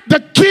took back the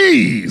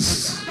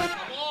keys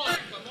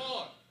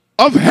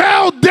of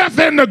hell, death,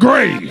 and the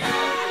grave.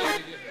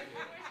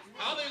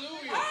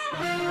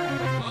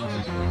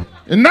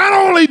 And not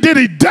only did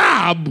he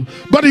die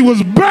but he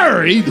was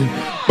buried.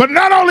 But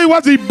not only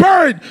was he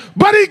buried,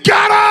 but he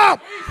got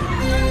up.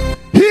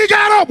 He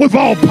got up with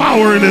all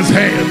power in his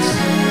hands.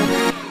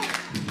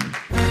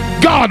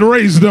 God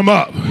raised him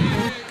up.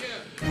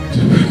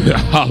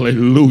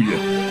 Hallelujah.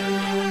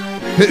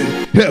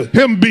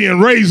 Him being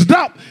raised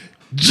up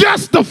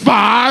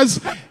justifies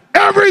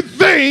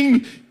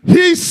everything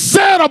he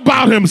said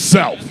about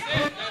himself.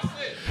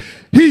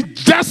 He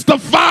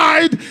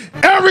justified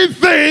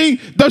everything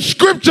the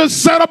scriptures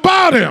said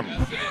about him.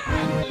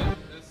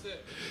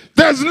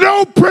 There's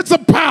no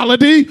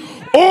principality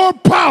or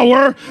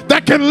power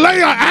that can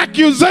lay an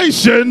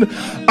accusation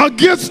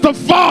against the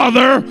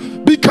Father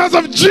because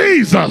of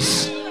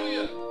Jesus.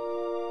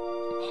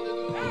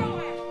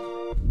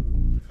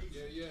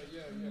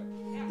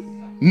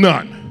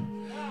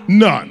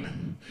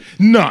 None.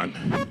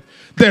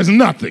 There's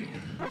nothing.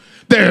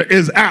 There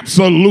is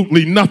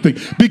absolutely nothing,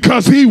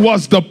 because he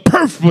was the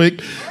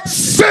perfect,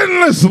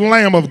 sinless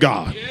Lamb of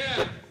God.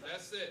 Yeah,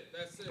 that's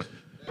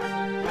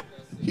it.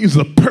 He's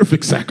the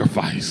perfect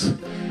sacrifice.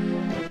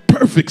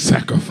 Perfect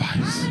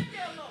sacrifice.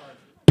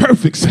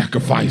 Perfect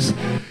sacrifice.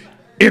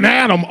 In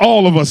Adam,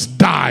 all of us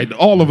died.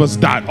 All of us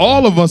died.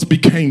 All of us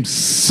became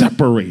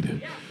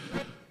separated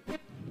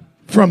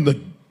from the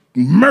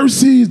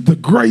mercy, the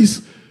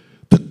grace,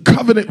 the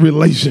covenant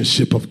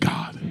relationship of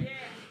God.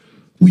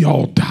 We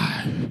all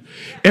died.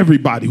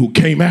 Everybody who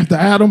came after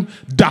Adam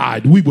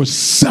died. We were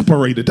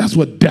separated. That's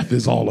what death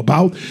is all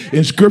about.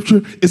 In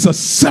Scripture, it's a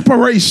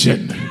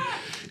separation.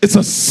 It's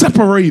a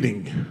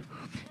separating.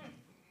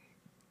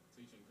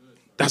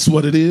 That's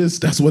what it is.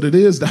 That's what it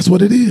is. That's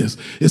what it is.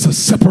 It's a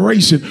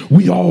separation.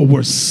 We all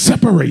were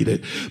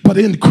separated. But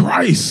in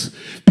Christ,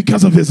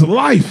 because of his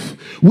life,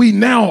 we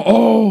now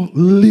all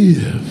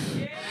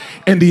live.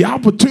 And the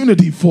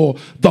opportunity for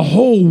the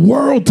whole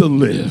world to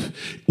live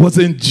was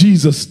in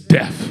Jesus'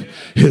 death,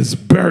 his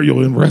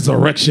burial and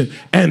resurrection,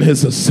 and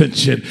his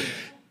ascension.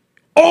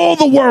 All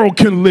the world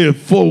can live,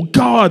 for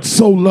God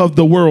so loved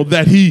the world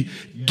that he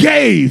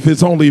gave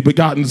his only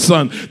begotten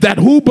Son, that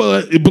who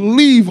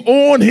believe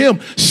on him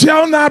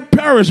shall not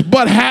perish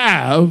but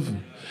have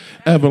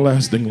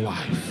everlasting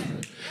life.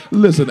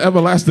 Listen,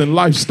 everlasting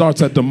life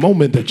starts at the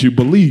moment that you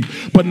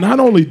believe. But not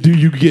only do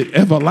you get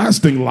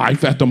everlasting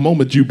life at the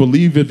moment you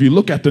believe, if you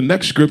look at the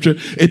next scripture,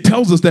 it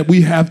tells us that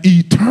we have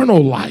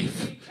eternal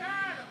life.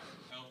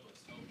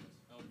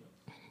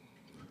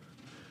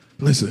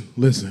 Listen.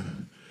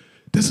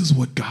 This is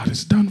what God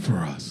has done for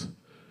us.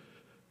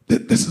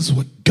 This is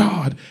what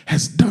God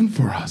has done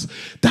for us.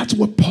 That's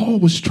what Paul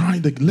was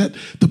trying to let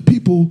the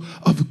people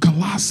of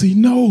Colossae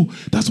know.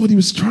 That's what he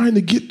was trying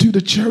to get to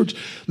the church.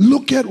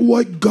 Look at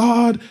what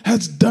God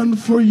has done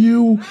for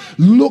you.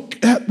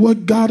 Look at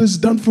what God has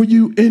done for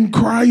you in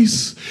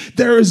Christ.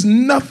 There is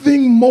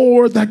nothing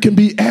more that can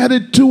be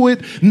added to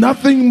it.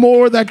 Nothing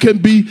more that can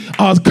be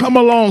come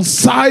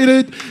alongside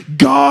it.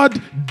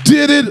 God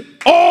did it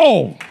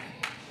all.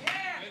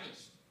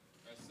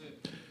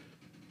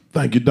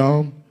 Thank you,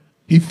 Dom.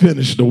 He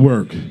finished the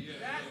work,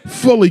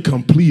 fully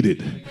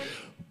completed,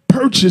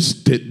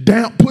 purchased it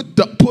down,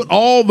 put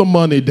all the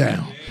money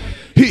down.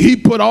 He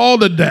put all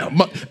the down,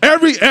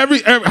 every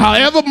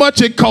however much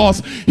it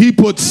costs, he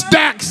put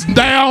stacks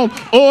down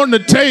on the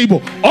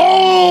table.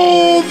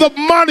 All the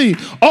money,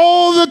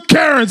 all the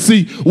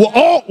currency,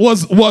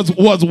 was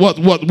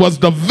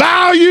the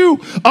value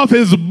of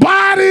his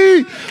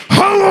body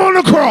hung on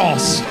the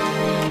cross.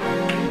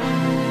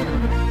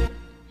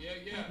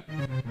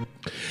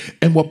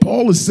 And what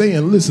Paul is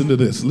saying, listen to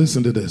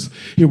this.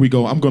 Here we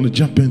go. I'm going to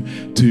jump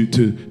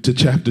into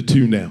chapter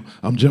 2 now.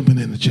 I'm jumping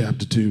into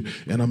chapter 2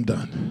 and I'm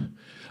done.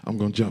 I'm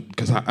going to jump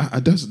because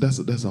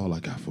that's all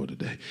I got for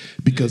today.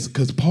 Because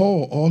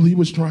Paul, all he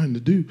was trying to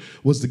do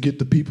was to get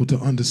the people to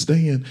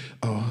understand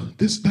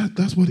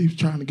that's what he was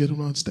trying to get them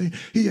to understand.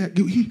 He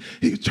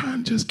was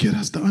trying to just get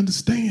us to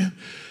understand.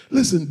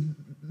 Listen,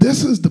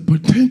 this is the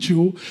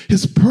potential.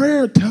 His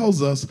prayer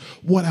tells us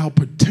what our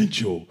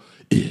potential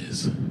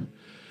is.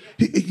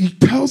 He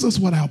tells us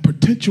what our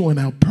potential and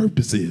our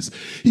purpose is.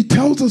 He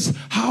tells us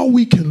how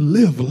we can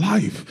live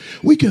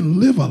life. We can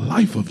live a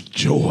life of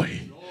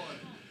joy.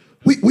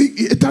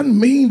 It doesn't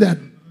mean that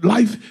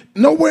life,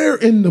 nowhere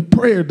in the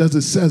prayer does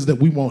it says that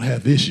we won't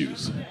have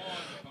issues.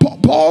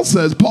 Paul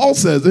says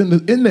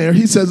in there,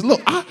 he says,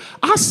 look,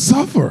 I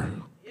suffer.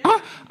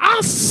 I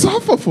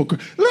suffer for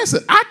Christ.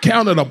 Listen, I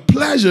count it a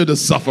pleasure to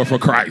suffer for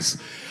Christ.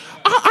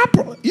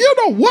 You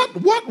know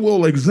what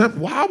will exempt?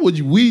 Why would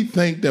we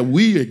think that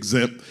we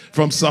exempt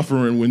from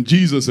suffering when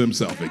Jesus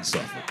himself had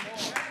suffered?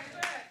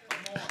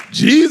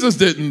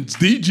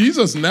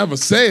 Jesus never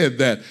said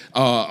that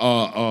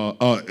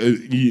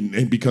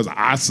and because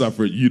I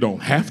suffered, you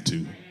don't have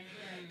to.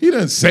 He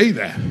didn't say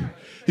that.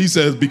 He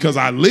says, because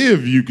I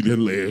live, you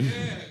can live.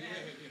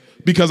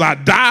 Because I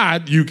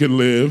died, you can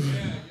live.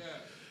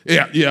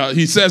 Yeah.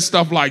 He says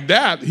stuff like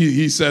that.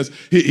 He says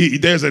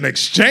there's an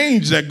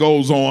exchange that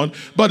goes on,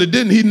 but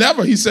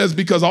he says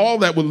because all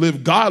that will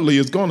live godly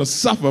is going to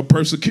suffer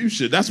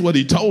persecution. That's what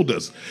he told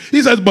us.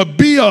 He says, but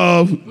be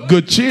of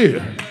good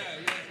cheer.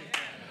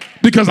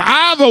 Because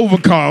I've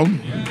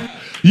overcome,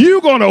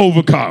 you're going to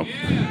overcome.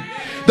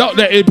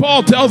 And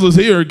Paul tells us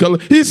here,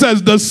 he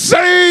says the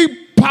same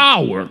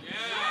power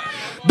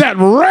that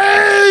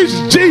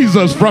raised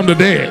Jesus from the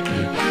dead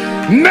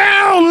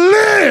now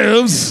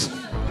lives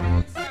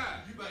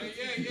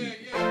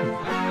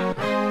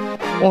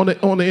on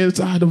the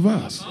inside of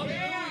us.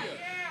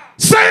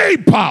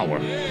 Same power.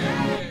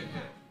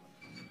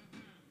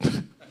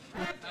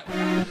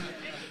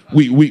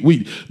 We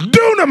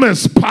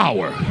dunamis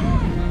power.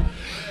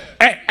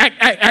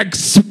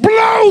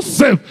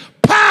 Explosive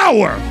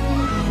power.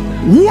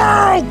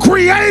 World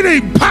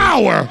creating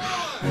power.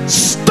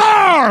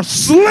 Star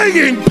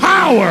slinging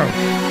power.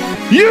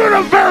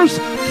 Universe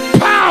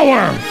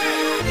power.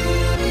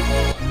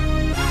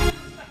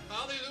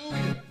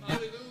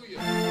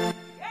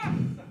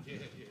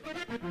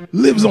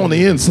 Lives on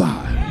the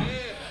inside.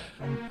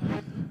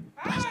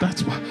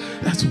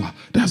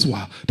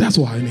 That's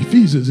why in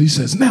Ephesians he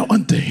says, now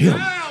unto him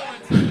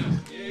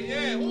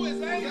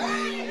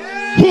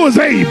who is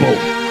able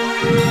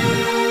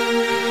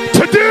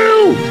to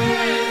do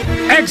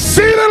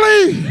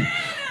exceedingly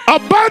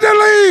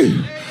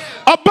abundantly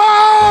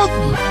above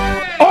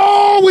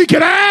all we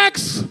can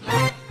ask,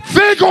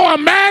 think, or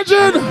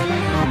imagine,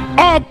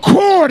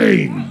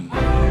 according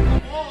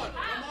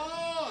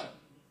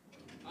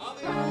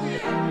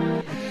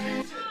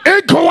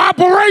in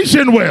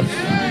cooperation with.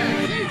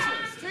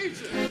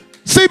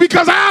 See,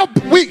 because our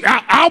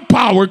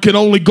power can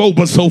only go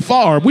but so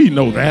far. We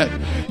know that.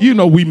 You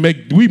know, we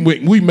make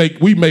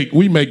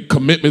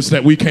commitments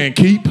that we can't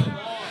keep.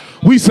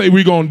 We say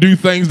we're gonna do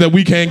things that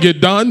we can't get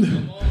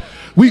done.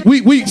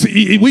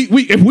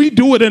 If we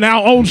do it in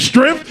our own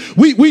strength,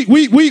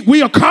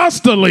 we are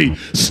constantly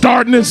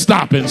starting and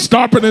stopping,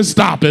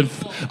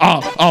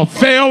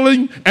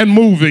 failing and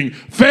moving,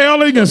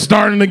 failing and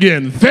starting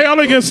again,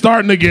 failing and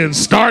starting again,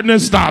 starting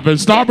and stopping,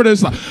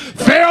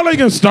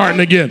 failing and starting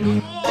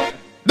again.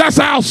 That's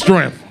our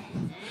strength.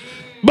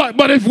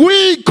 But if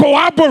we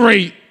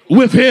cooperate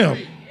with him,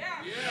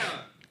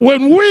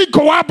 when we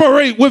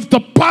cooperate with the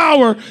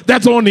power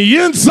that's on the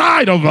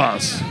inside of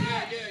us,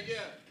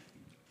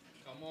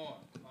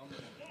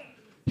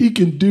 he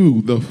can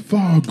do the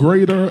far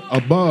greater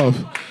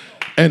above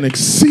and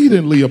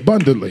exceedingly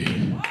abundantly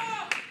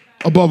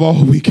above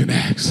all we can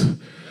ask,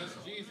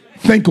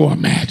 think, or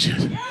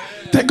imagine.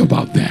 Think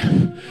about that.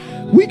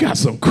 We got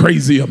some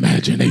crazy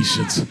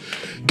imaginations.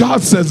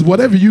 God says,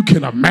 whatever you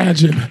can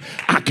imagine,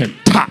 I can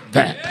top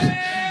that.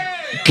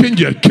 Can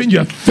you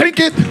think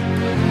it?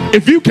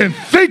 If you can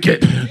think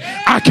it,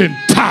 I can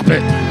top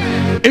it.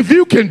 If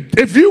you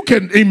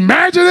can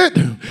imagine it,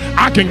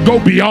 I can go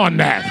beyond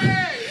that.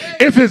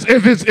 If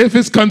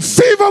it's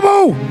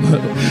conceivable,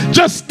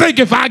 just think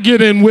if I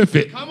get in with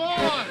it.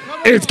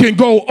 It can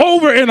go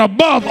over and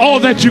above all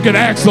that you can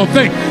ask or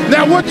think.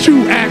 Now, what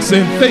you ask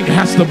and think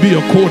has to be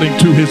according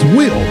to his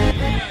will.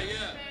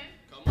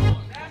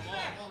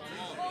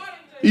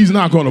 He's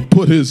not going to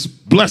put his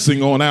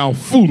blessing on our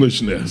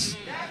foolishness.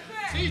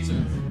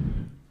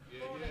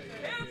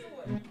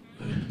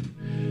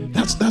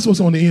 That's what's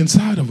on the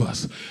inside of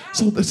us.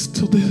 So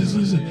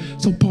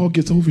Paul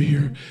gets over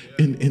here,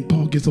 and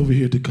Paul gets over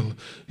here to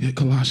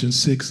Colossians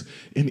 6,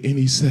 and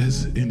he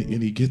says, and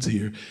he gets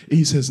here, and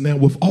he says, now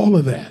with all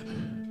of that,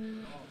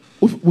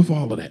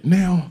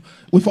 now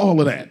all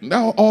of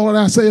that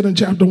I said in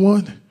chapter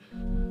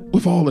 1,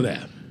 with all of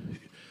that,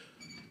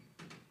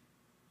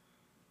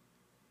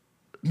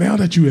 now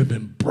that you have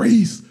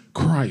embraced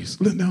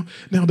Christ, now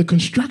the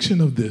construction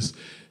of this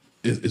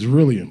is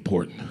really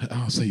important.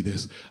 I'll say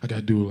this. I'll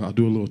do a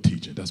little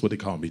teaching. That's what they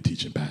call me,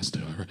 teaching pastor.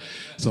 All right?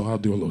 So I'll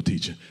do a little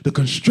teaching. The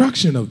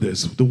construction of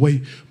this, the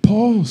way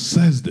Paul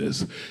says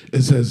this,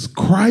 it says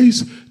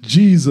Christ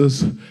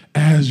Jesus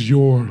as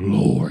your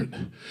Lord.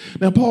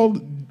 Now,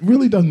 Paul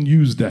really doesn't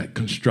use that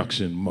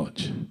construction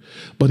much,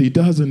 but he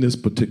does in this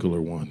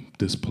particular one,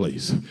 this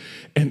place.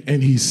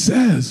 And he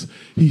says,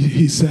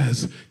 he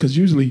says, because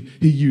he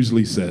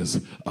usually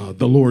says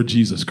the Lord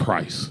Jesus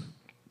Christ.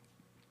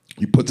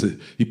 He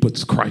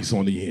puts Christ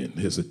on the end.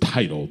 There's a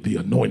title, the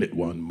anointed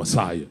one,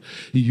 Messiah.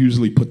 He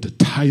usually put the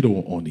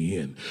title on the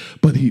end.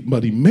 But he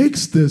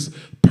makes this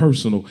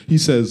personal. He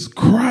says,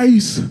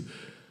 Christ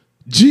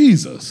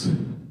Jesus,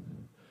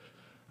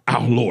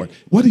 our Lord.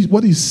 What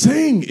he's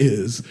saying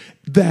is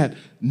that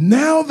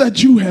now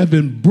that you have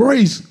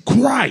embraced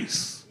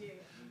Christ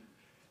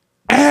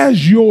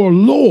as your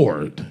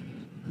Lord,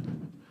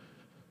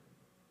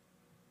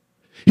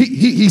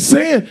 he's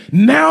saying,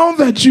 now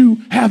that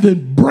you have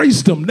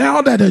embraced him,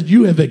 now that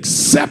you have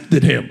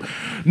accepted him,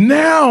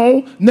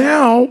 now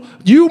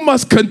you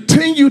must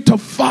continue to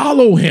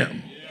follow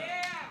him.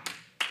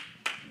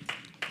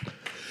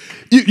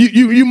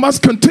 You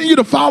must continue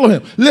to follow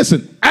him.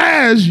 Listen,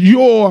 as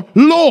your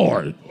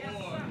Lord.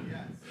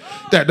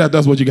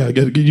 That's what you got to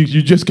get.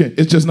 You just can't.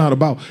 It's just not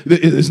about.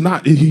 It's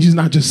not. He's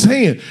not just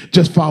saying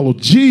just follow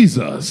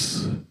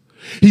Jesus.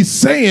 He's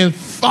saying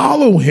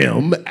follow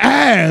him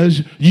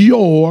as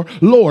your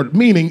Lord,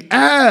 meaning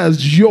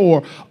as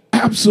your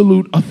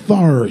absolute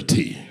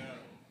authority.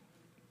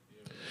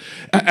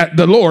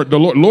 The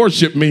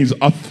lordship means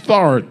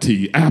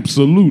authority,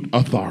 absolute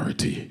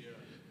authority.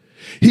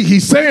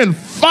 He's saying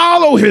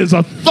follow his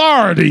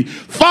authority,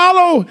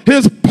 follow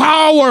his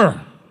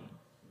power,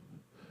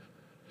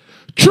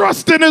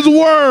 trust in his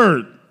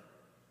word.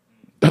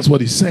 That's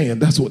what he's saying.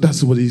 That's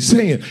what he's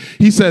saying.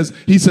 He says,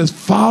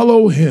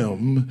 follow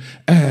him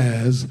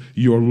as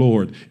your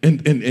Lord.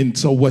 And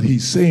so what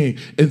he's saying,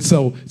 and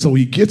so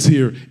he gets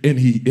here and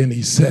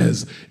he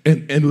says,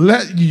 and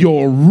let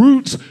your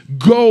roots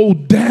go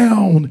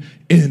down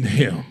in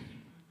him.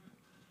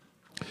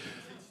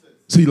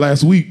 See,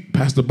 last week,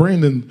 Pastor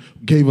Brandon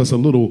gave us a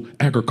little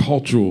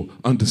agricultural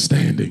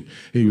understanding.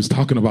 He was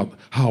talking about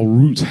how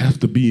roots have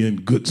to be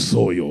in good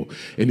soil,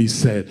 and he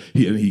said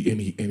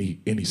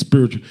he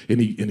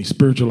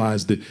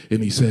spiritualized it,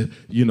 and he said,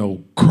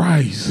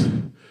 Christ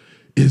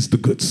is the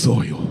good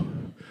soil.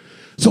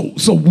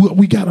 So what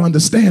we got to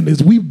understand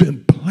is we've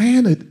been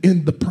planted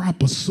in the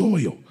proper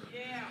soil.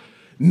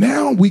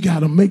 Now we got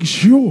to make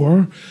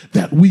sure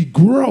that we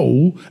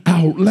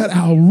let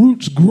our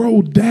roots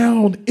grow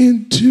down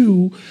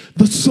into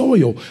the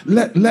soil.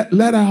 Let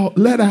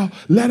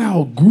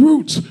our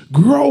roots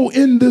grow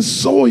in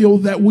this soil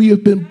that we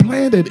have been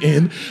planted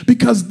in,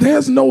 because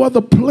there's no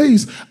other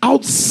place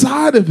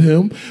outside of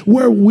him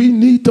where we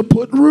need to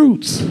put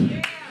roots.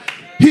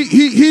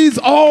 He's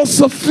all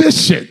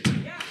sufficient.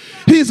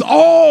 He's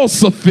all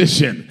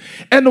sufficient.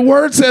 And the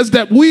word says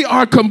that we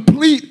are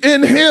complete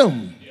in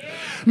him.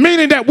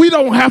 Meaning that we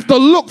don't have to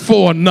look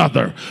for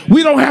another.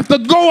 We don't have to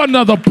go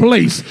another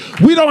place.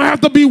 We don't have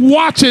to be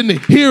watching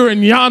here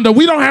and yonder.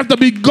 We don't have to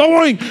be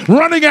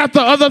running after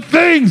other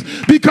things,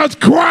 because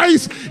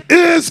Christ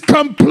is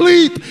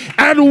complete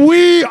and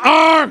we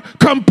are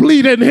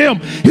complete in him.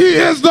 He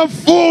is the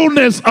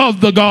fullness of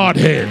the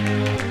Godhead.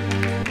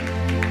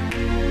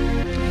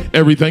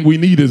 Everything we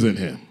need is in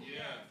him.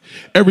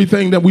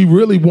 Everything that we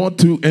really want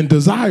to and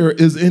desire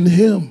is in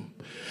him.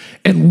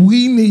 And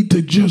we need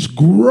to just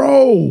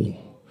grow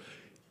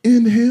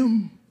in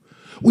him.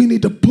 We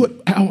need to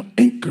put our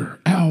anchor,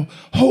 our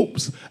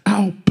hopes,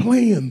 our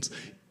plans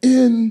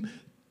in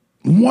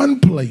one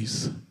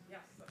place.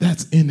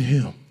 That's in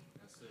him.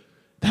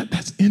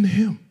 That's in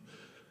him.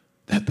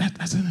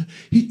 That's in him.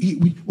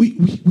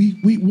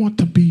 We want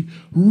to be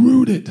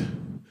rooted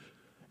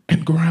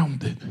and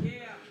grounded.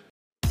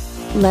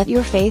 Let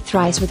Your Faith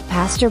Rise with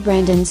Pastor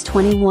Brandon's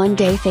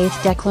 21-day Faith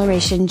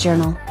Declaration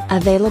Journal,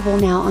 available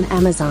now on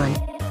Amazon.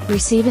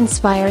 Receive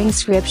inspiring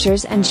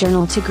scriptures and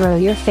journal to grow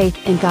your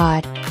faith in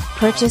God.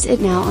 Purchase it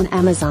now on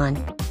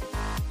Amazon.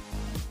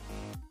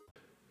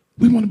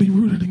 We want to be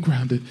rooted and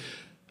grounded.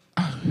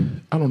 I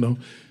don't know.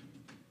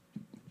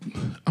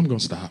 I'm gonna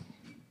stop.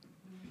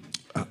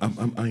 I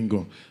ain't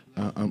going.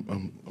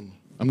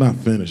 I'm not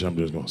finished. I'm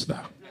just gonna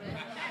stop.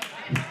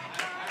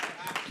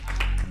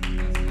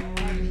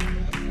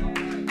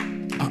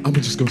 I'm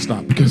just gonna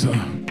stop because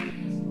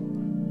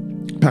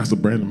Pastor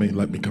Brandon may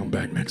let me come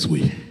back next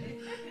week.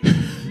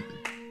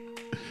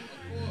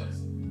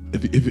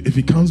 If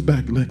he comes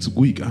back next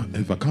week,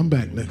 if I come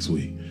back next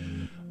week,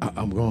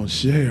 I'm going to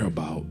share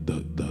about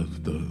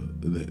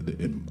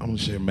I'm going to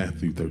share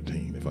Matthew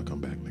 13 if I come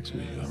back next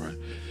week, all right?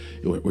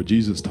 Where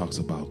Jesus talks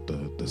about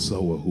the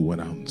sower who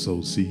went out and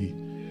sowed seed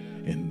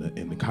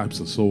in the types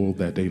of soil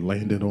that they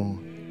landed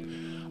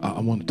on. I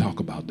want to talk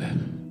about that.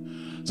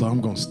 So I'm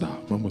going to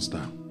stop. I'm going to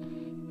stop.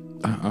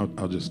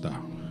 I'll just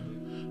stop.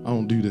 I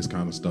don't do this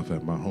kind of stuff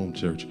at my home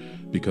church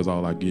because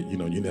all I get, you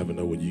never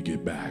know when you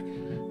get back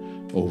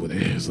over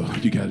there. So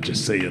you got to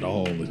just say it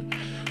all. And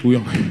we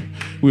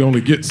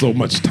only get so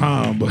much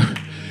time, but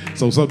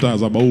so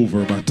sometimes I'm over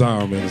my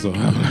time. And so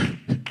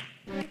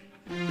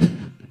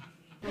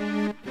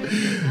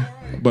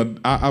but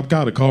I'm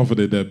kind of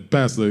confident that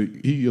Pastor,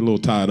 he a little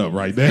tied up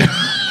right now.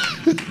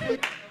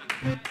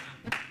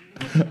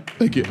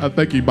 I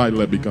think he might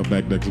let me come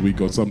back next week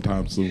or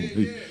sometime soon.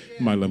 He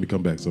might let me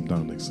come back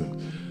sometime next week.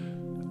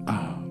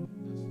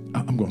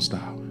 I'm going to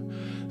stop.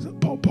 So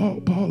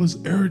Paul is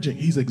urging,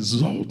 he's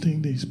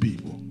exalting these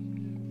people.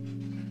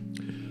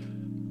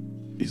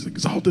 He's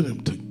exalting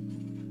them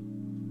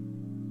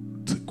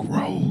to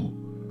grow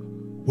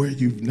where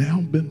you've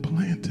now been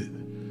planted.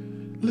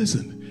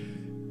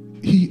 Listen,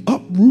 he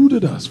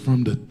uprooted us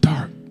from the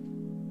dark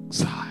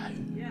side.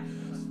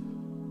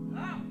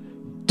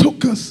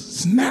 Took us,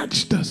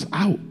 snatched us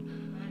out,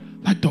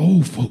 like the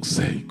old folks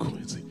say,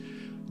 Quincy,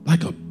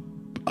 like a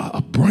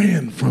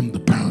brand from the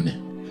burning.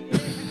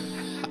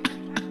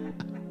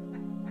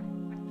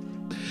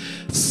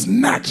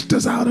 Snatched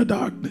us out of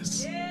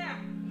darkness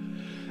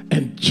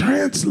and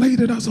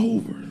translated us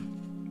over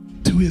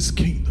to his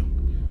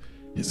kingdom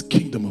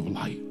of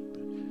light.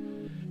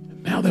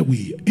 And now that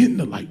we are in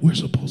the light, we're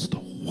supposed to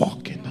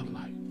walk in the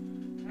light.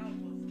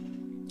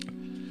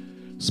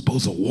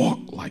 Supposed to walk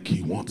like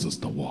he wants us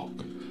to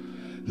walk.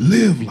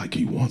 Live like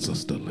he wants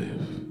us to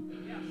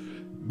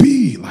live.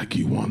 Be like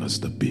he wants us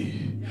to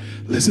be.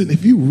 Listen,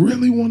 if you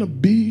really want to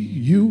be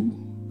you,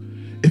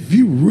 if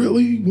you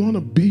really want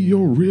to be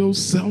your real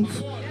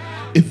self,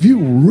 if you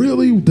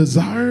really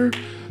desire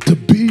to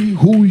be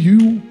who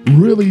you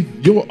really,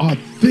 your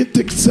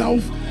authentic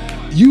self,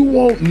 you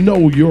won't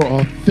know your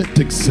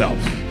authentic self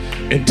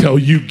until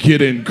you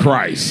get in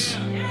Christ.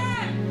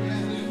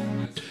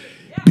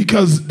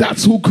 Because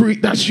that's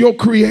that's your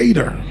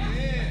creator.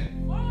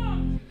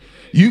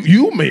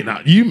 You may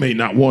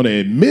not want to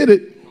admit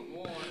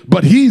it,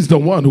 but he's the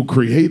one who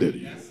created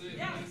you.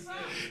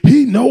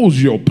 He knows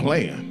your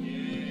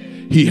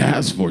plan he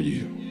has for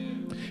you.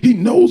 He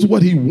knows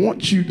what he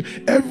wants you.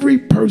 Every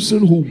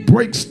person who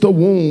breaks the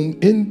womb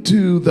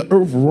into the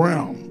earth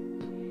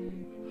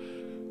realm,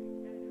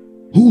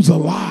 who's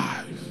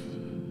alive,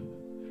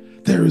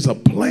 there is a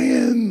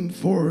plan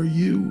for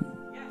you.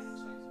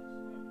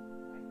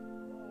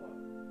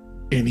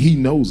 And he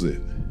knows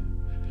it.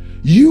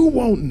 You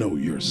won't know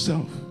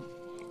yourself.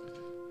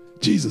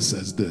 Jesus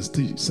says this.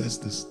 He says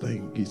this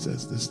thing. He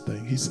says this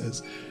thing. He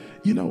says,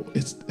 you know,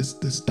 it's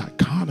this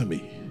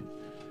dichotomy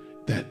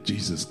that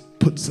Jesus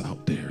puts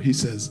out there. He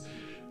says,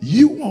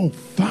 you won't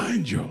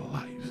find your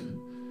life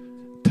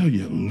till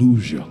you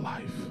lose your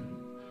life.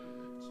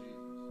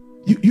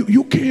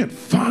 You can't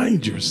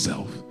find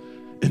yourself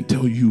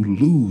until you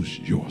lose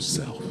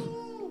yourself.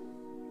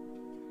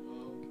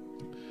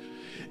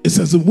 It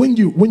says that when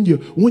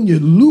you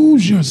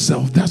lose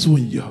yourself, that's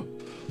when you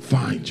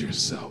find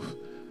yourself.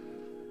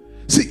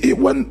 See, it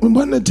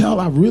wasn't until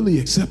I really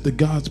accepted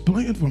God's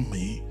plan for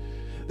me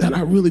that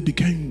I really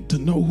began to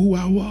know who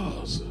I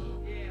was.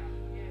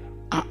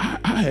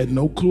 I had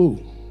no clue.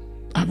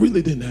 I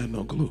really didn't have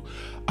no clue.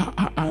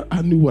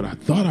 I knew what I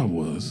thought I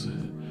was.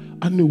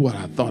 I knew what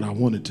I thought I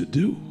wanted to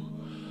do.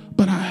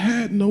 But I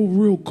had no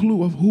real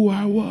clue of who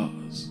I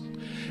was.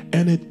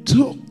 And it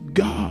took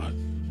God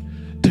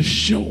to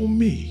show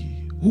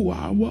me who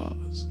I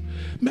was.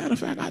 Matter of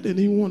fact, I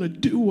didn't even want to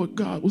do what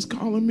God was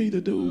calling me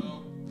to do.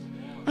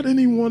 I didn't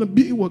even want to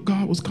be what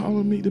God was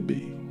calling me to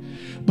be.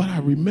 But I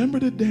remember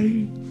the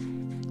day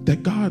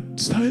that God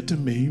said to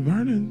me,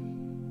 Vernon,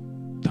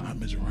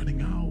 time is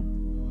running out.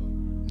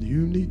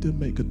 You need to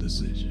make a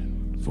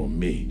decision for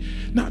me.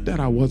 Not that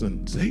I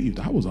wasn't saved.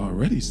 I was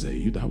already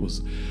saved.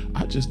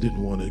 I just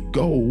didn't want to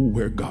go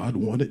where God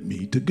wanted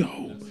me to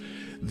go.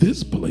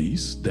 This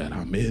place that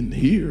I'm in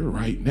here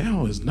right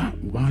now is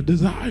not my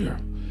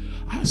desire.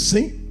 I've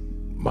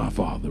seen my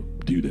father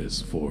do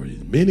this for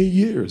many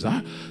years.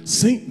 I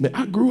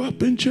grew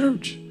up in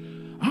church.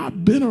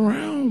 I've been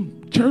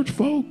around church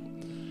folk,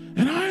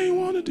 and I ain't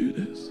want to do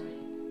this.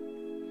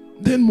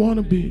 Didn't want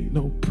to be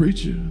no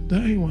preacher.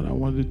 That ain't what I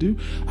wanted to do.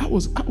 I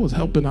was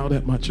helping out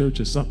at my church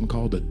as something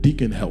called a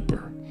deacon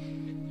helper,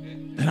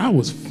 and I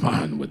was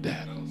fine with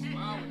that.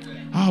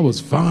 I was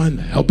fine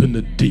helping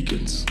the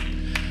deacons.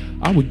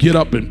 I would get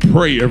up and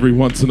pray every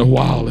once in a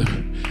while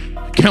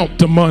and count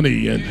the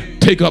money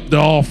and take up the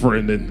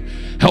offering and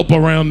help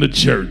around the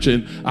church.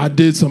 And I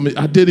did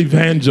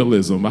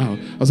evangelism. I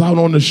was out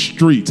on the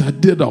streets. I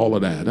did all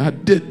of that. I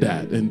did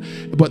that.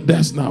 But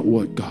that's not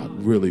what God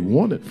really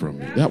wanted from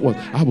me.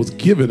 I was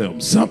giving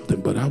him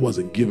something, but I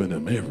wasn't giving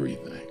him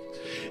everything.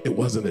 It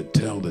wasn't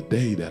until the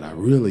day that I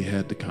really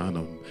had to kind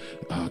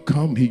of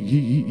come.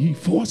 He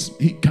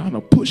kind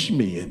of pushed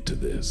me into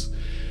this.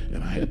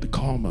 And I had to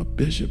call my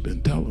bishop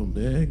and tell him,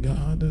 man,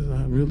 God,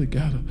 I really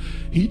gotta.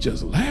 He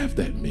just laughed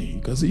at me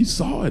because he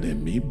saw it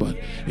in me,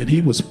 and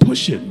he was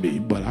pushing me,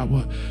 but I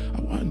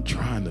wasn't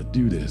trying to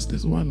do this.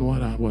 This wasn't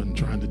what I wasn't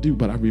trying to do.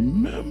 But I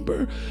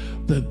remember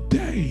the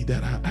day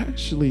that I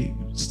actually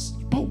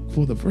spoke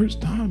for the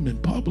first time in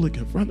public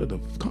in front of the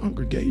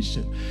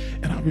congregation.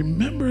 And I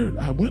remember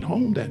I went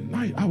home that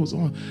night. I was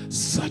on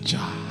such a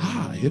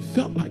high. It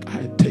felt like I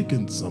had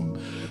taken some,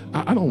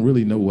 I don't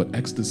really know what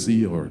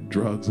ecstasy or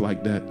drugs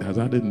like that, as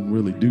I didn't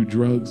really do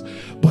drugs,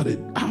 but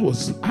I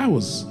was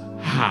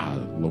high,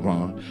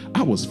 LaVon.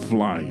 I was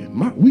flying.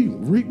 We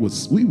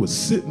were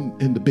sitting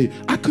in the bed.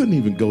 I couldn't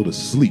even go to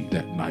sleep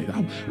that night.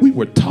 We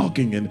were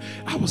talking, and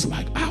I was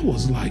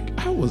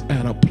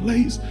at a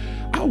place.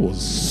 I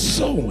was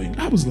sowing.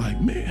 I was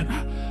like, man,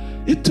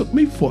 it took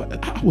me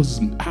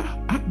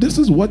this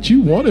is what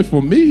you wanted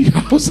from me.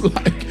 I was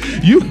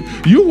like,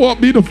 you want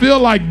me to feel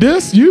like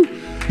this? You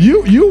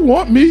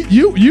want me,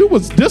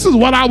 this is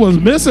what I was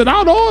missing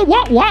out on.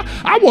 Why?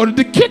 I wanted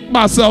to kick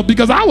myself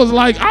because I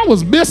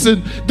was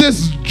missing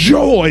this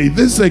joy,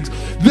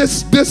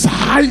 this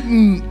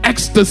heightened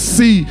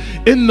ecstasy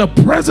in the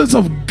presence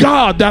of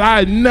God that I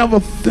had never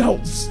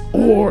felt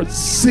or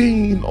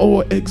seen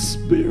or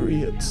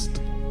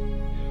experienced.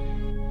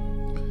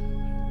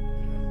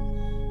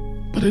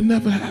 But it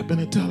never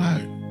happened until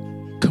I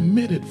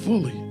committed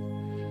fully.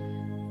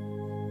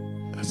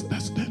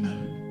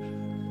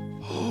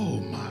 Oh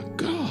my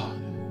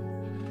God.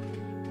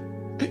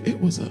 It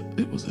was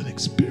an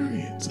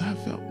experience. I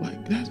felt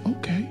like, that's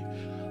okay.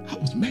 I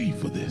was made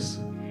for this.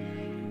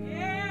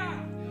 Yeah.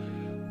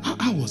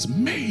 I was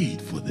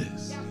made for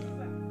this.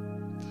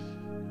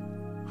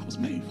 I was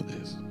made for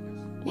this.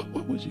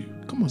 What would you?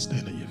 Come on,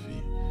 stand on your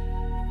feet.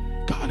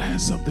 God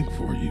has something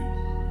for you.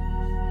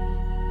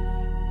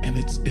 And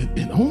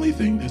the only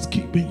thing that's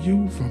keeping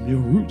you from your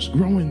roots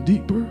growing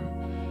deeper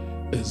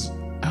is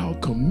our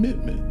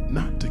commitment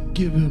not to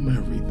give him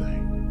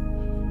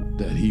everything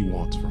that he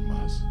wants from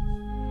us.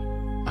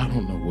 I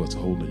don't know what's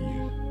holding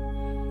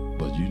you,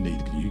 but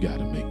you got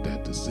to make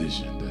that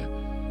decision that,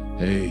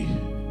 hey,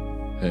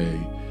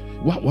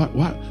 why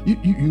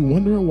you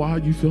wondering why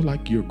you feel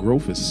like your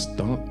growth is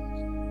stunted?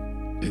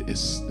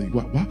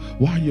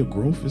 Why your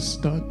growth is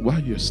stunted? Why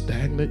you're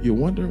stagnant? You're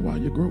wondering why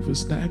your growth is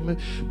stagnant?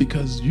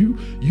 Because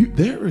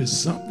there is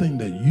something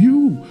that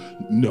you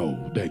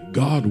know that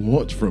God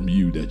wants from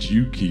you that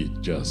you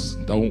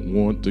just don't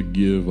want to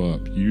give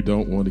up. You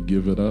don't want to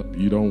give it up.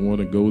 You don't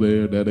want to go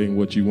there. That ain't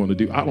what you want to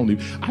do. I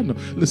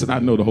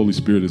know the Holy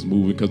Spirit is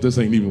moving, because this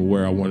ain't even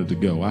where I wanted to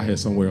go. I had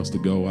somewhere else to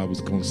go. I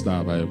was going to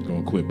stop. I was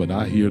going to quit. But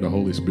I hear the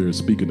Holy Spirit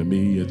speaking to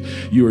me. And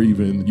you are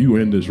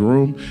in this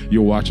room.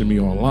 You're watching me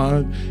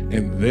online,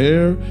 and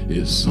there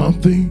is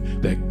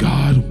something that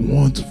God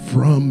wants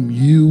from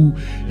you.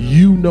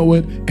 You know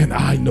it, and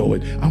I know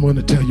it. I'll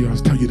tell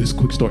you this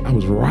quick story. I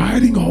was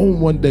riding home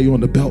one day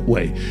on the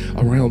Beltway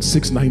around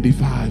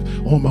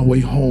 695 on my way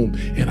home,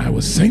 and I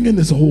was singing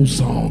this old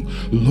song,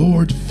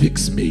 Lord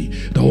Fix Me,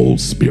 the old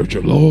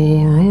spiritual,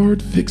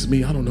 Lord Fix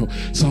Me. I don't know.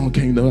 Song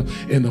came up,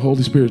 and the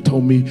Holy Spirit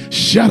told me,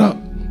 shut up.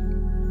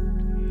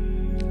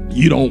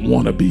 You don't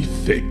want to be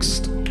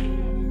fixed.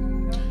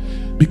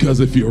 Because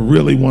if you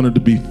really wanted to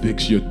be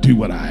fixed, you'd do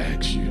what I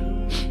asked you.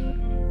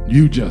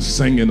 You just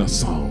singing a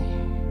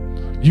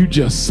song. You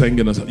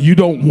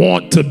don't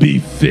want to be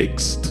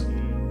fixed.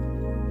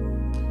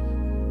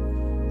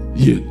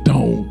 You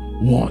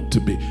don't want to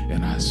be.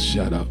 And I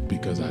shut up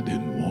because I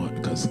didn't want,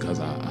 because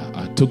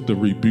I took the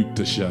rebuke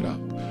to shut up.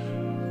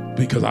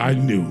 Because I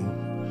knew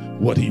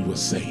what he was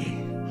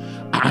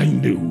saying. I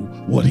knew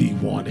what he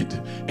wanted.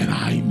 And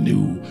I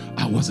knew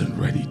I wasn't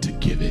ready to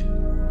give it.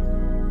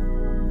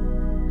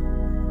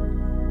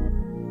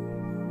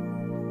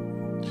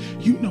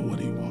 You know what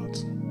he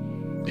wants,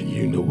 and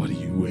you know what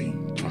you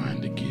ain't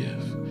trying to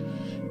give.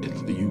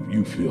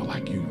 You feel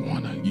like you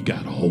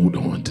gotta hold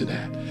on to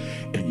that,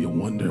 and you're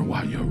wondering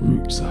why your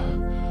roots are.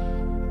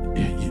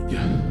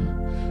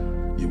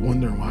 You're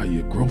wondering why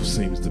your growth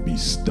seems to be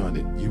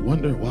stunted. You're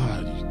wondering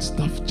why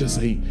stuff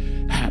just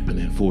ain't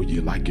happening for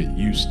you like it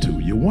used to.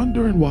 You're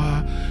wondering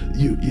why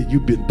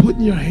you've been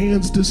putting your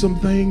hands to some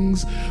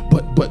things,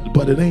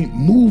 but it ain't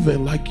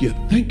moving like you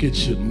think it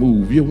should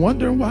move. You're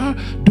wondering why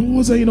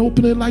doors ain't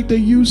opening like they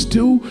used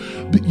to.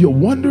 You're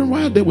wondering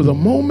why there was a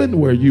moment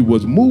where you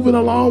was moving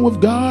along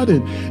with God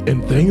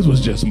and things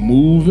was just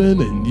moving,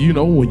 and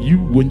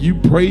when you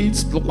prayed,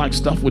 like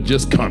stuff was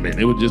just coming.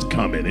 It was just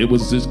coming. It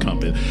was just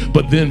coming.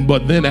 But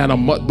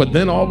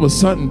then all of a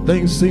sudden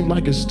things seemed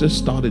like it's just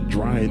started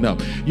drying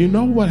up. You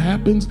know what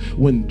happens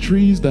when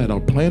trees that are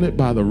planted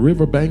by the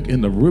riverbank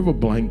and the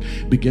riverbank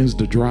begins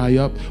to dry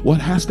up?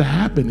 What has to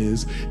happen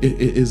is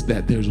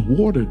that there's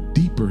water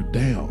deeper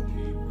down.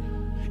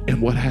 And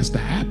what has to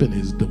happen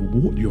is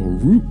your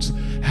roots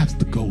have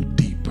to go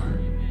deeper.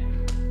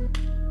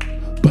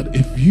 But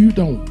if you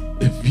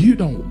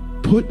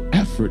don't put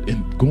effort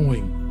in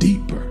going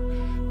deeper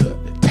to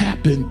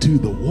tap into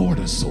the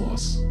water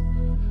source,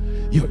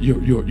 your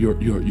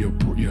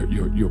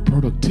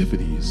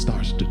productivity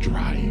starts to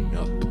drying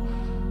up.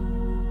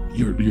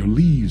 Your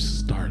leaves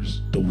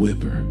starts to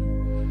wither.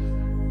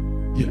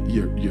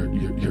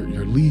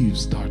 Your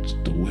leaves starts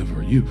to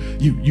wither. You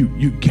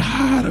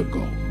gotta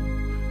go.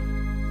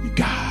 You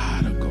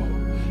gotta go.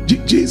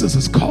 Jesus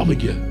is calling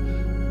you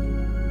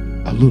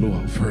a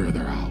little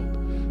further out.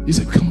 He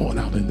said, "Come on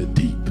out in the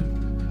deep.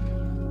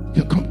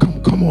 Yeah,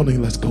 come on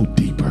and let's go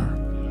deeper."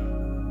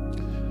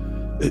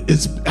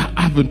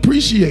 I've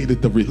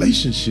appreciated the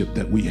relationship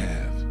that we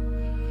have,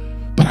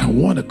 but I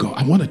want to go.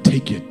 I want to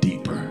take it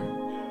deeper.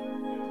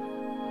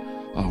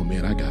 Oh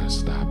man, I gotta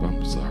stop.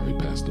 I'm sorry,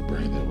 Pastor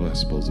Brandon. Well, I'm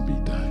supposed to be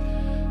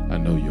done. I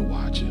know you're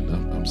watching.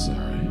 I'm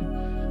sorry.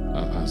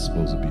 I'm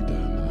supposed to be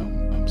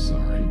done. I'm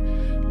sorry.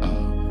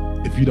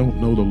 If you don't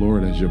know the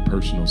Lord as your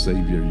personal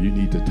Savior, you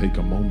need to take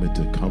a moment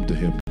to come to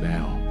Him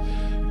now.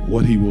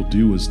 What He will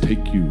do is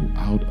take you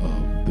out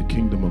of the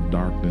kingdom of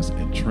darkness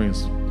and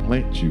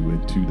transplant you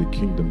into the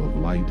kingdom of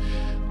light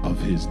of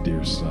His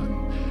dear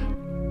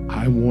Son.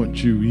 I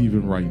want you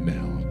even right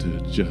now to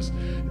just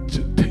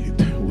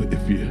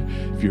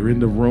if you're in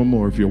the room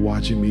or if you're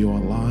watching me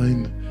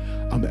online,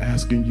 I'm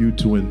asking you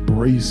to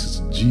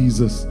embrace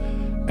Jesus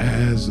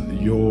as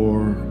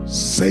your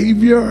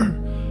Savior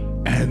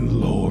and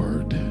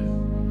Lord.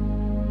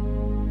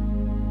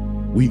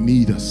 We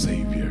need a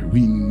Savior.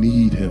 We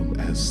need Him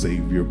as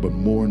Savior, but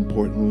more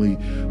importantly,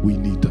 we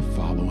need to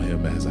follow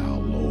Him as our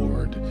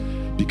Lord,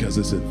 because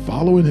it's in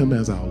following Him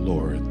as our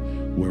Lord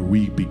where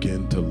we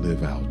begin to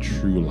live our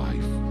true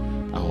life,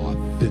 our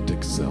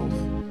authentic self,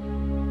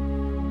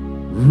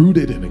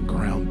 rooted and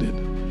grounded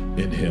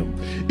in Him.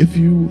 If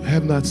you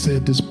have not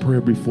said this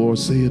prayer before,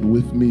 say it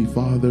with me.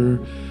 Father,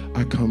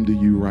 I come to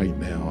you right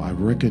now. I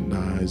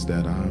recognize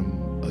that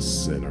I'm a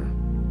sinner.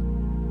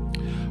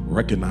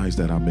 Recognize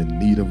that I'm in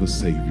need of a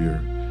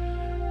Savior,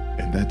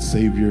 and that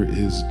Savior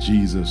is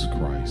Jesus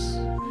Christ.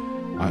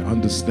 I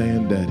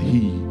understand that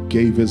He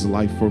gave His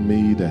life for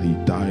me, that He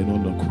died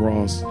on the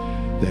cross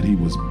that he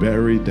was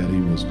buried, that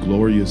he was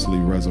gloriously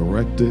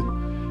resurrected,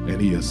 and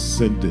he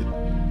ascended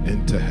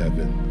into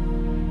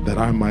heaven, that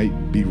I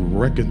might be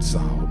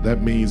reconciled.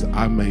 That means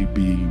I may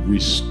be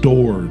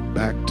restored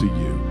back to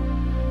you,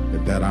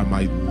 and that I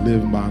might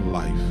live my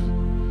life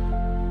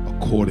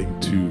according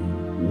to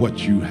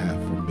what you have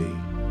for me.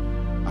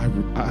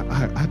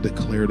 I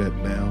declare that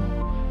now.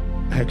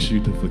 I ask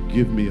you to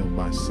forgive me of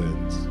my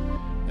sins,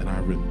 and I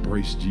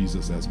embrace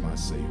Jesus as my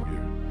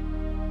Savior.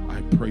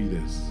 I pray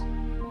this.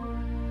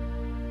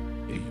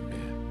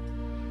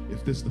 Amen.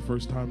 If this is the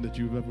first time that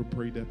you've ever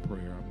prayed that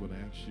prayer, I'm going to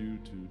ask you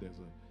to,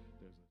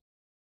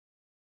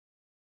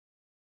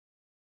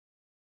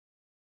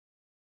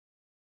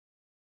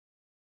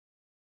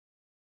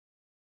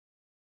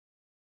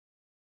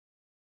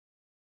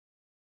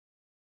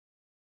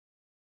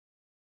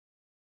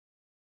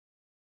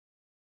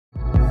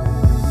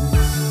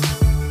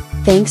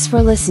 Thanks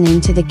for listening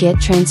to the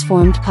Get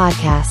Transformed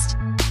podcast.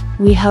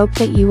 We hope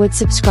that you would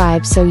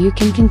subscribe so you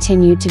can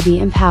continue to be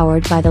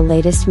empowered by the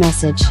latest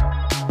message.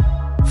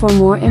 For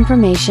more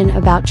information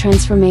about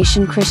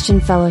Transformation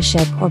Christian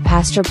Fellowship or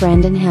Pastor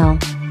Brandon Hill,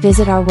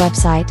 visit our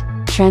website,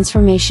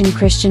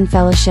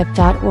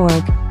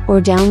 transformationchristianfellowship.org, or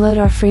download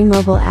our free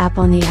mobile app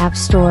on the App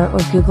Store or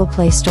Google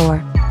Play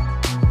Store.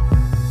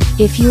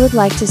 If you would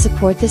like to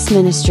support this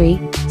ministry,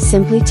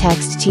 simply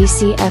text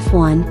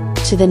TCF1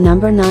 to the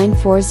number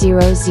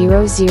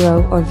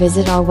 94000 or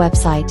visit our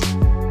website.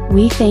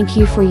 We thank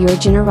you for your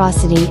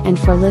generosity and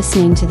for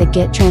listening to the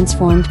Get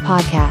Transformed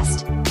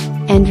podcast.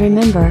 And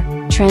remember,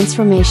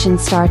 transformation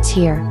starts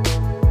here.